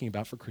we're talking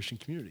about for Christian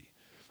community.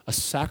 A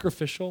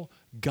sacrificial,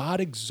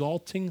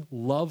 God-exalting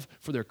love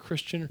for their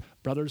Christian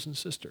brothers and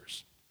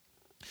sisters.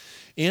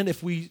 And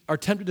if we are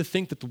tempted to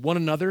think that the one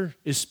another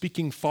is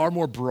speaking far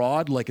more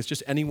broad, like it's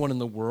just anyone in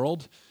the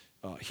world,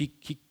 he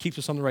keeps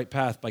us on the right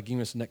path by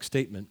giving us the next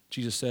statement.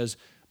 Jesus says,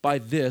 by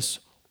this,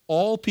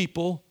 all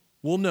people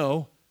will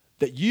know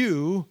that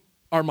you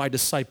are my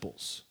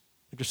disciples.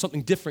 Like there's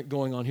something different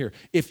going on here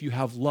if you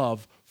have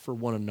love for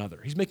one another.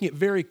 He's making it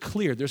very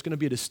clear there's going to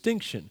be a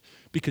distinction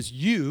because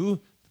you,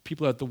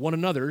 people that the one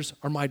another's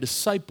are my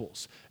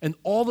disciples. And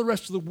all the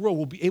rest of the world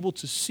will be able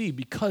to see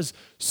because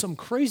some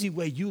crazy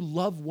way you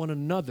love one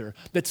another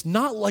that's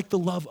not like the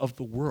love of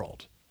the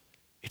world.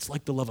 It's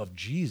like the love of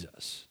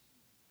Jesus.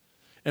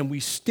 And we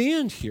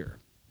stand here,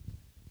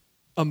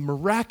 a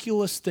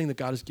miraculous thing that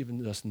God has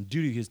given us and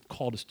duty He has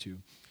called us to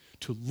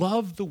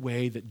love the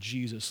way that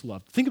Jesus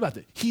loved. Think about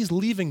that. He's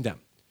leaving them.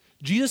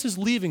 Jesus is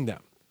leaving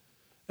them.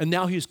 And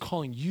now He is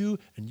calling you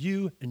and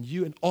you and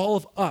you and all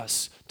of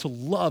us to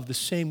love the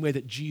same way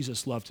that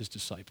Jesus loved His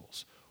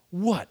disciples.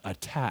 What a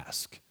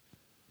task.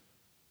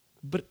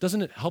 But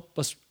doesn't it help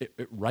us?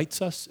 It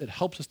rights us. It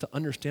helps us to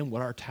understand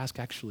what our task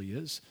actually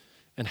is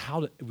and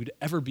how we'd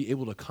ever be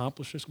able to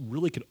accomplish this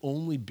really could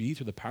only be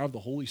through the power of the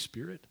Holy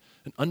Spirit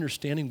and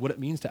understanding what it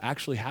means to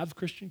actually have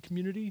Christian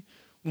community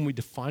when we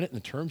define it in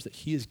the terms that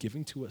He is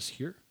giving to us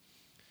here.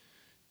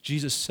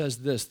 Jesus says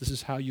this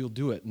is how you'll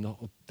do it, and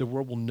the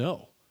world will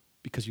know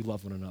because you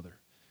love one another.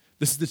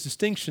 This is the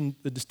distinction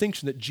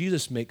that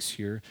Jesus makes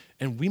here,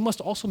 and we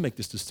must also make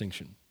this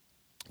distinction.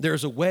 There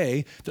is a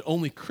way that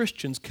only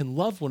Christians can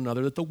love one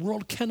another that the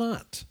world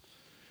cannot.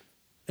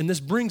 And this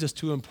brings us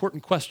to an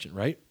important question,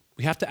 right?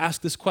 We have to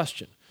ask this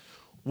question.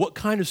 What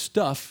kind of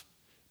stuff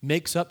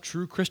makes up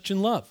true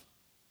Christian love?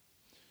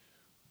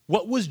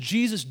 What was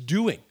Jesus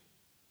doing?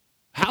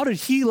 How did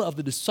He love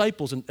the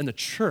disciples and the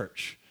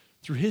church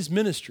through His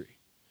ministry?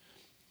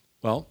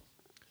 Well,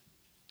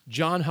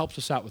 John helps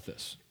us out with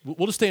this.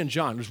 We'll just stay in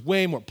John. There's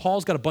way more.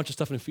 Paul's got a bunch of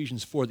stuff in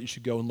Ephesians 4 that you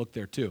should go and look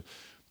there too.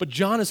 But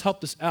John has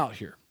helped us out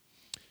here.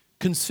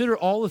 Consider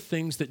all the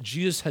things that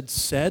Jesus had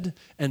said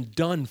and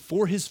done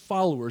for His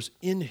followers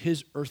in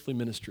His earthly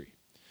ministry.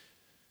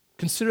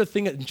 Consider the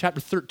thing in chapter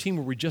 13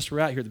 where we just were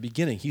at here at the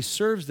beginning. He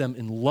serves them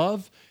in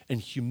love and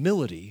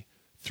humility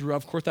throughout,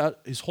 of course,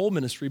 His whole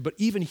ministry. But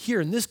even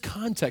here in this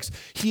context,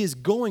 He is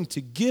going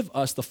to give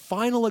us the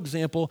final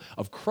example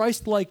of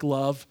Christ-like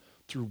love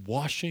through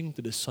washing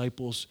the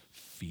disciples'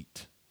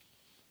 feet.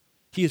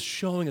 He is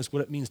showing us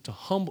what it means to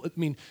humble.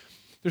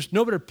 There's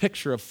no better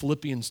picture of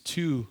Philippians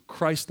 2,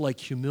 Christ-like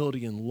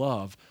humility and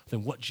love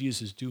than what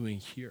Jesus is doing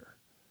here.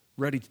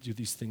 Ready to do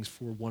these things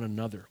for one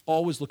another,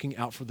 always looking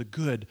out for the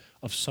good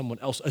of someone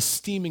else,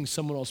 esteeming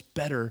someone else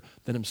better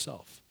than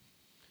himself.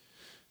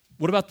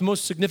 What about the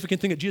most significant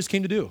thing that Jesus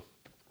came to do?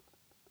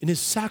 In His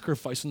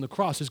sacrifice on the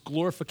cross, His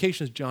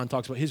glorification, as John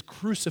talks about, His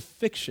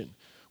crucifixion.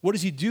 What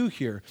does He do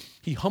here?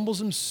 He humbles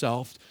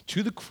Himself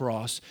to the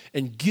cross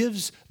and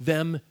gives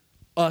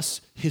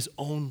us His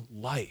own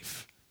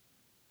life.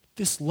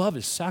 This love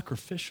is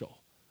sacrificial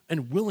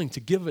and willing to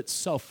give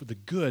itself for the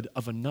good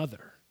of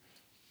another.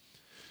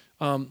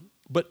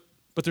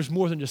 But there's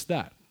more than just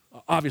that.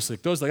 Obviously,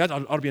 those like that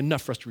ought to be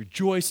enough for us to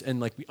rejoice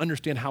and we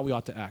understand how we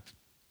ought to act.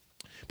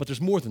 But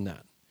there's more than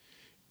that.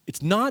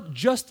 It's not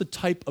just the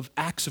type of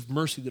acts of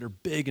mercy that are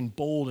big and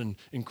bold and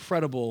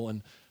incredible,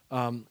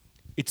 and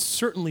it's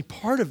certainly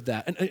part of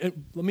that.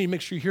 And let me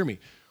make sure you hear me.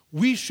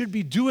 We should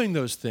be doing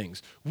those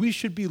things. We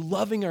should be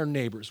loving our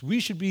neighbors. We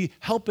should be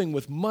helping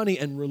with money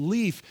and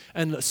relief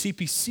and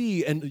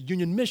CPC and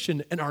Union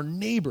Mission and our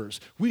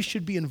neighbors. We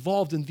should be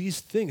involved in these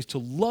things to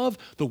love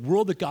the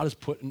world that God has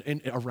put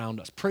in around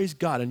us. Praise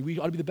God, and we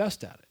ought to be the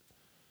best at it.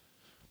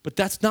 But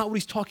that's not what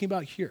He's talking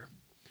about here.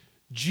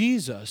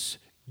 Jesus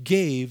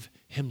gave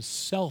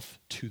Himself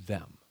to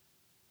them.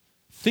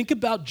 Think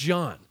about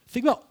John.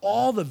 Think about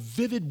all the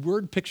vivid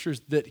word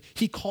pictures that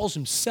he calls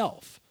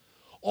Himself.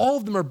 All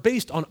of them are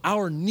based on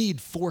our need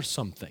for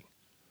something,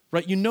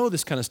 right? You know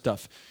this kind of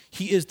stuff.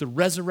 He is the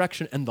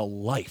resurrection and the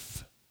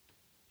life.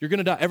 You're going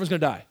to die. Everyone's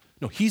going to die.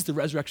 No, He's the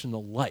resurrection and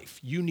the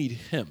life. You need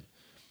Him.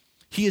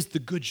 He is the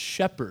good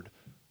shepherd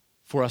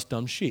for us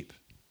dumb sheep.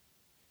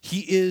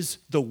 He is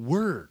the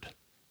Word,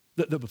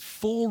 the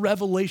full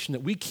revelation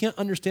that we can't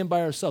understand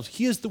by ourselves.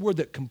 He is the Word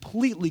that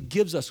completely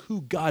gives us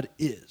who God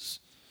is.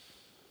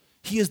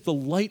 He is the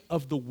light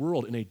of the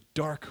world in a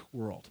dark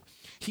world.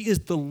 He is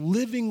the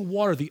living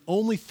water, the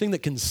only thing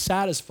that can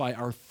satisfy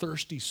our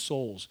thirsty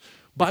souls,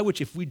 by which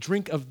if we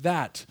drink of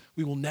that,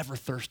 we will never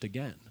thirst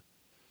again.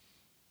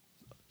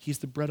 He's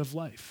the bread of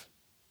life,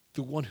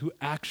 the one who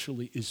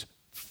actually is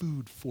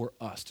food for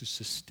us to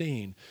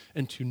sustain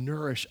and to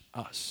nourish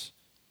us.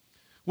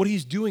 What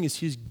He's doing is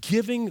He's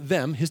giving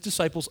them, His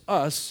disciples,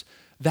 us,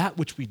 that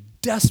which we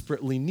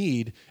desperately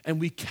need and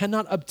we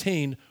cannot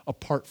obtain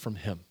apart from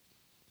Him.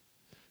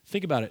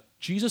 Think about it.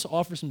 Jesus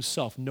offers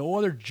Himself. No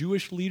other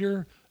Jewish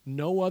leader,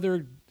 no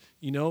other,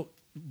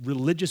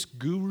 religious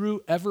guru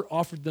ever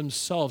offered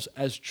themselves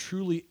as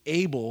truly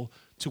able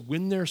to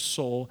win their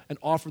soul and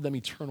offer them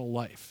eternal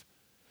life.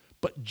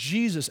 But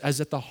Jesus, as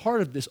at the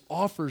heart of this,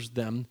 offers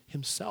them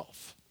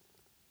Himself.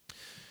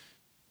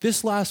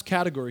 This last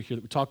category here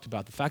that we talked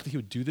about, the fact that He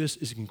would do this,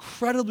 is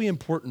incredibly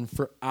important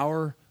for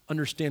our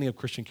understanding of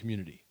Christian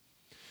community.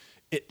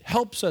 It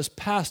helps us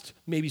past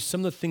maybe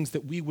some of the things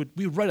that we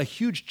would write a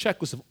huge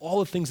checklist of all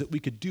the things that we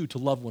could do to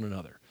love one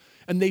another.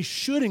 And they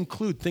should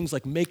include things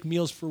like make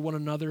meals for one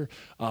another,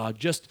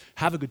 just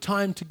have a good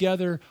time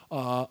together,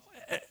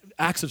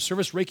 acts of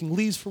service, raking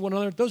leaves for one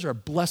another. Those are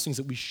blessings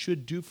that we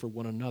should do for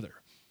one another.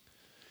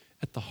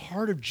 At the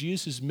heart of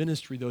Jesus'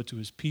 ministry, though, to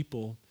his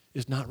people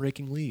is not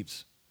raking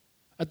leaves.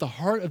 At the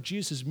heart of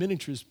Jesus'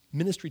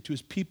 ministry to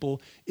his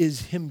people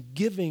is him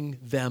giving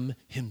them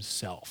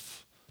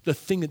himself, the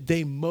thing that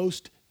they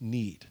most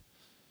need.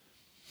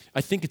 I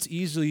think it's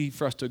easy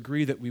for us to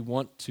agree that we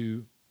want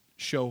to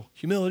show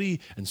humility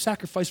and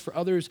sacrifice for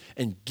others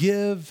and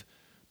give,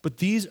 but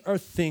these are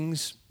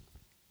things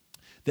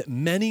that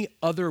many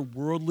other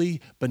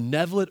worldly,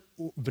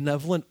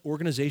 benevolent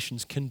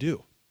organizations can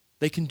do.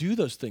 They can do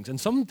those things, and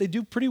some they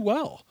do pretty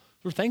well.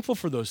 We're thankful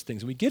for those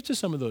things, and we give to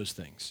some of those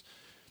things.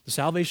 The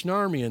Salvation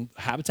Army and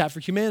Habitat for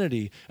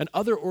Humanity and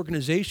other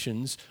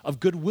organizations of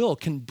goodwill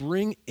can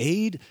bring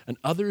aid and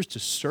others to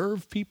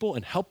serve people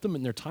and help them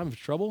in their time of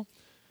trouble.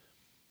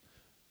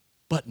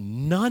 But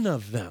none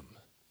of them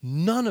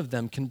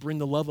can bring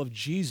the love of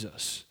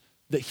Jesus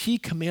that he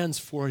commands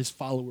for his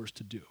followers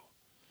to do.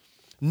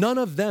 None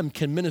of them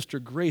can minister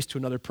grace to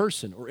another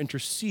person or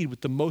intercede with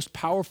the most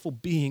powerful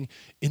being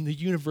in the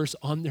universe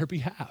on their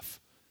behalf.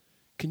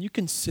 Can you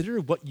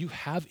consider what you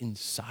have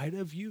inside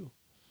of you?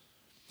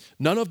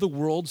 None of the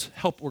world's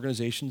help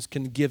organizations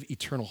can give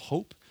eternal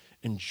hope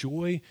and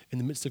joy in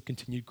the midst of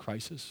continued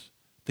crisis.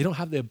 They don't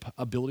have the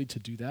ability to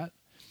do that.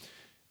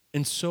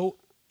 And so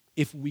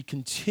if we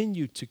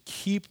continue to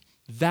keep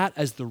that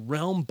as the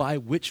realm by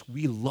which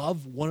we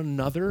love one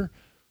another,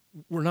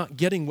 we're not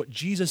getting what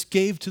Jesus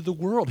gave to the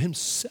world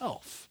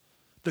himself,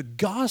 the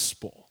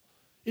gospel.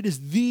 It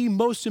is the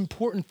most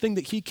important thing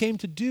that he came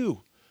to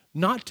do,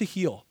 not to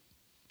heal,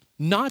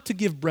 not to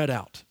give bread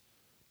out.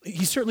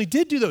 He certainly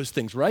did do those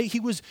things, right?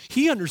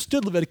 He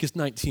understood Leviticus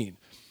 19,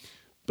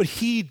 but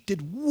he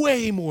did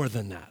way more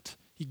than that.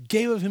 He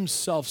gave of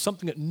himself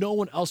something that no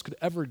one else could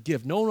ever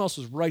give. No one else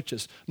was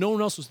righteous. No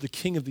one else was the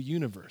king of the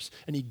universe,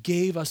 and he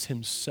gave us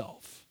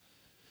himself.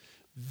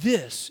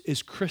 This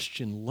is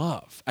Christian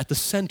love at the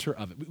center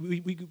of it.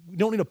 We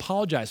don't need to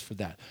apologize for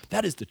that.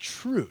 That is the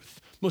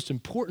truth. Most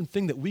important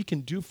thing that we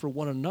can do for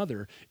one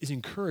another is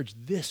encourage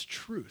this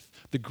truth,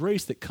 the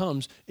grace that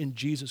comes in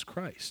Jesus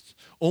Christ.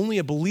 Only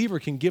a believer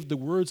can give the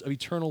words of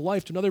eternal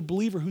life to another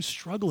believer who's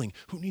struggling,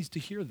 who needs to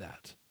hear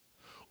that.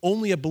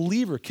 Only a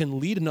believer can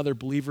lead another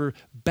believer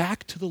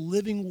back to the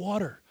living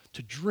water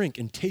to drink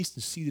and taste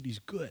and see that he's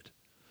good.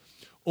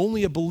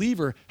 Only a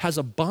believer has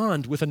a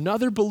bond with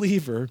another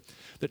believer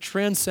that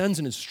transcends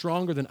and is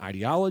stronger than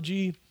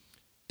ideology,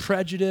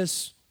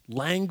 prejudice,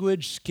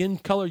 language, skin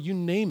color, you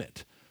name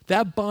it.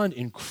 That bond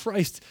in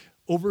Christ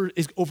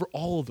is over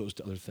all of those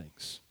other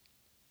things.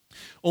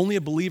 Only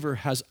a believer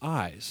has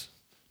eyes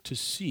to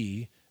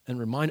see and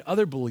remind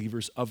other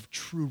believers of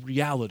true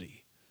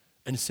reality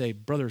and say,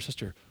 brother or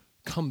sister,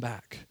 come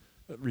back.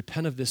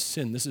 Repent of this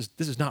sin. This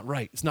is not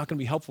right. It's not going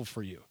to be helpful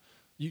for you.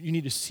 You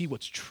need to see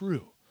what's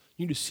true.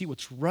 You need to see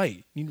what's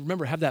right. You need to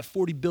remember, have that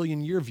 40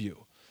 billion year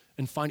view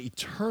and find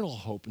eternal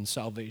hope and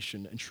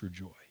salvation and true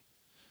joy.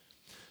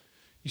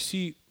 You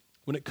see,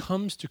 when it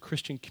comes to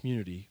Christian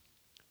community,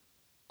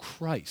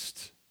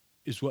 Christ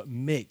is what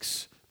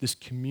makes this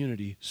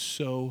community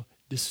so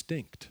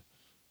distinct.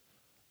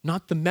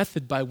 Not the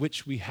method by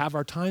which we have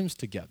our times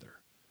together.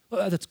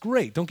 Well, that's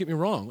great, don't get me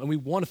wrong, and we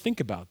want to think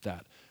about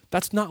that.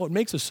 That's not what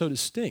makes us so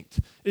distinct.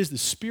 It is the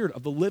Spirit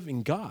of the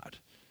living God.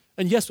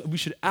 And yes, we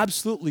should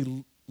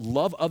absolutely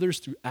love others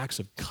through acts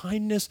of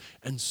kindness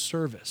and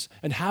service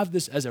and have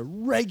this as a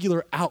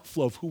regular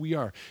outflow of who we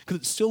are because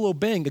it's still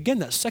obeying, again,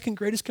 that second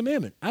greatest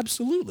commandment.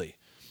 Absolutely.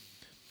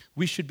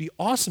 We should be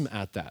awesome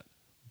at that.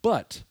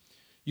 But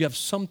you have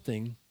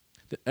something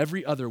that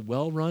every other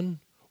well-run,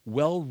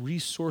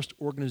 well-resourced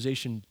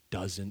organization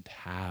doesn't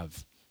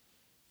have.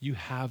 You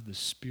have the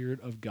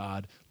Spirit of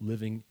God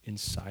living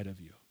inside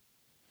of you.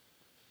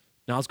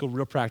 Now let's go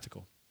real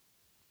practical.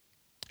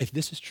 If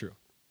this is true,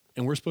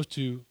 and we're supposed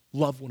to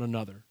love one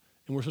another,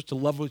 and we're supposed to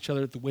love each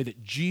other the way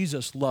that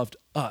Jesus loved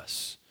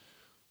us,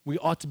 we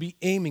ought to be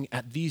aiming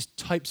at these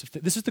types of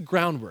things. This is the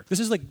groundwork. This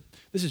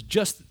is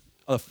just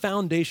a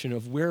foundation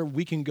of where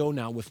we can go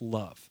now with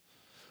love.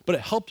 But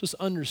it helps us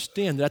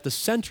understand that at the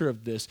center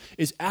of this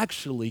is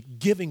actually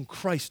giving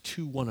Christ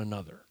to one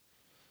another.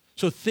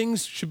 So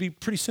things should be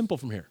pretty simple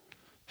from here.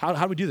 How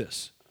do we do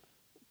this?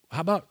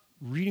 How about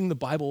reading the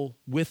Bible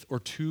with or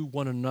to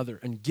one another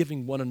and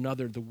giving one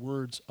another the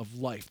words of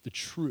life, the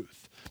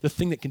truth, the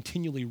thing that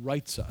continually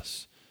writes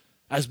us?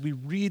 As we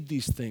read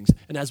these things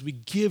and as we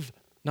give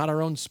not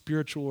our own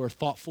spiritual or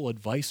thoughtful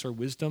advice or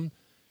wisdom,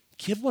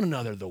 give one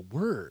another the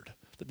word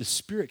that the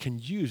Spirit can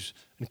use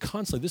and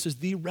constantly. This is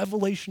the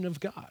revelation of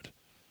God.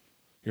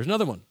 Here's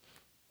another one.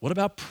 What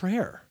about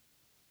prayer?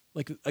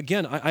 Like,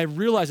 again, I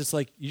realize it's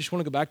like you just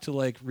want to go back to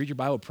like read your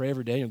Bible, pray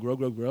every day and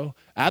grow.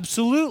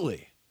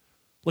 Absolutely.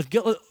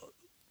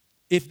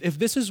 If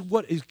this is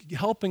what is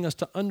helping us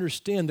to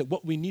understand that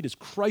what we need is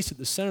Christ at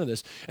the center of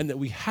this and that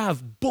we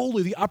have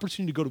boldly the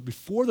opportunity to go to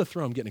before the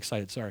throne, I'm getting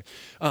excited, sorry.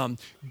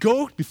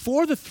 Go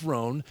before the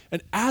throne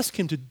and ask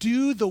him to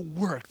do the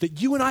work that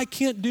you and I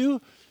can't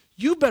do,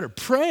 you better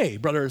pray,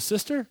 brother or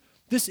sister.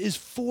 This is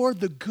for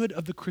the good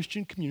of the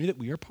Christian community that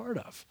we are part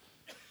of.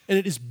 And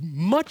it is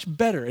much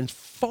better and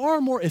far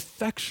more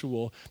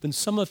effectual than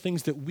some of the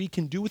things that we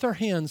can do with our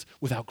hands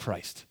without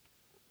Christ.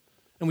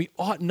 And we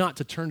ought not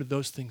to turn to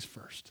those things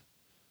first,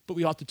 but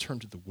we ought to turn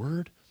to the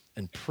Word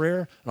and prayer.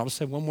 And I'll just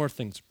say one more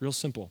thing. It's real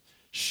simple.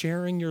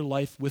 Sharing your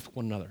life with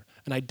one another.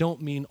 And I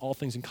don't mean all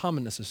things in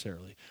common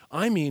necessarily.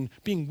 I mean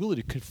being willing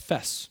to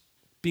confess,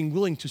 being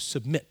willing to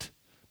submit,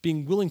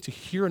 being willing to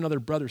hear another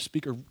brother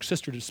speak or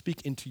sister to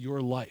speak into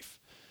your life,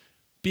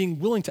 being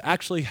willing to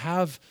actually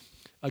have,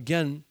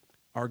 again,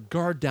 our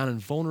guard down and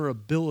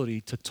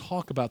vulnerability to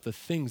talk about the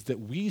things that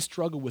we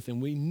struggle with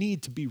and we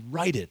need to be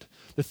righted,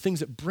 the things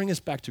that bring us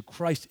back to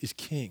Christ is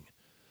King.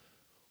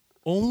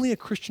 Only a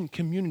Christian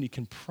community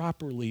can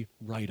properly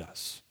right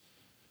us.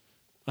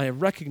 I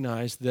have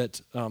recognized that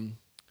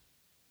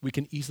we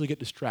can easily get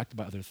distracted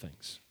by other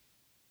things.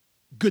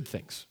 Good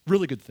things,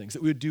 really good things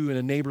that we would do in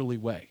a neighborly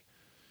way.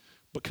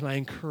 But can I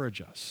encourage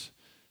us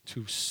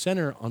to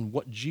center on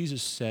what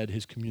Jesus said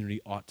his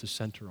community ought to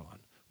center on,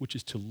 which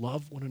is to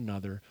love one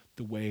another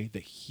the way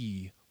that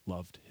he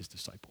loved his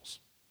disciples.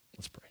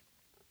 Let's pray.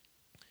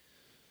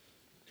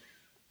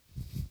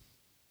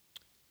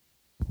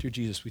 Dear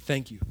Jesus, we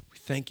thank you. We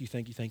thank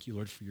you,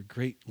 Lord, for your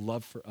great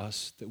love for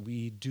us that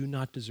we do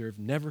not deserve,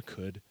 never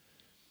could.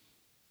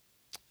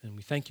 And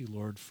we thank you,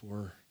 Lord,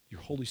 for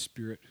your Holy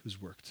Spirit who's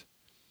worked.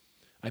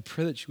 I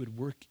pray that you would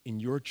work in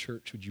your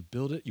church. Would you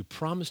build it? You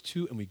promised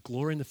to, and we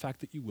glory in the fact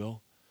that you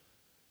will.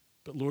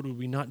 But Lord, would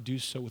we not do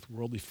so with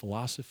worldly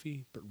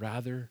philosophy, but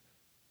rather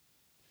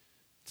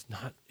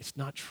it's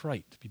not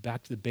trite to be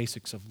back to the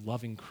basics of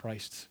loving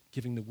Christ,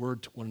 giving the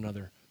word to one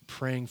another,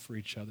 praying for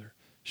each other,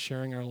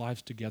 sharing our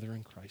lives together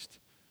in Christ.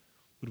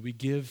 Would we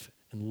give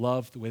and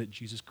love the way that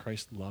Jesus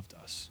Christ loved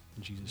us?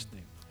 In Jesus'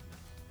 name.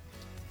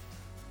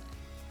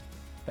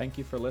 Thank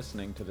you for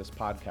listening to this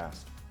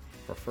podcast.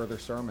 For further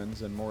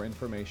sermons and more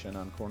information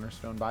on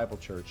Cornerstone Bible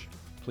Church,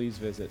 please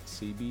visit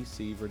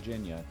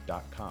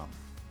cbcvirginia.com.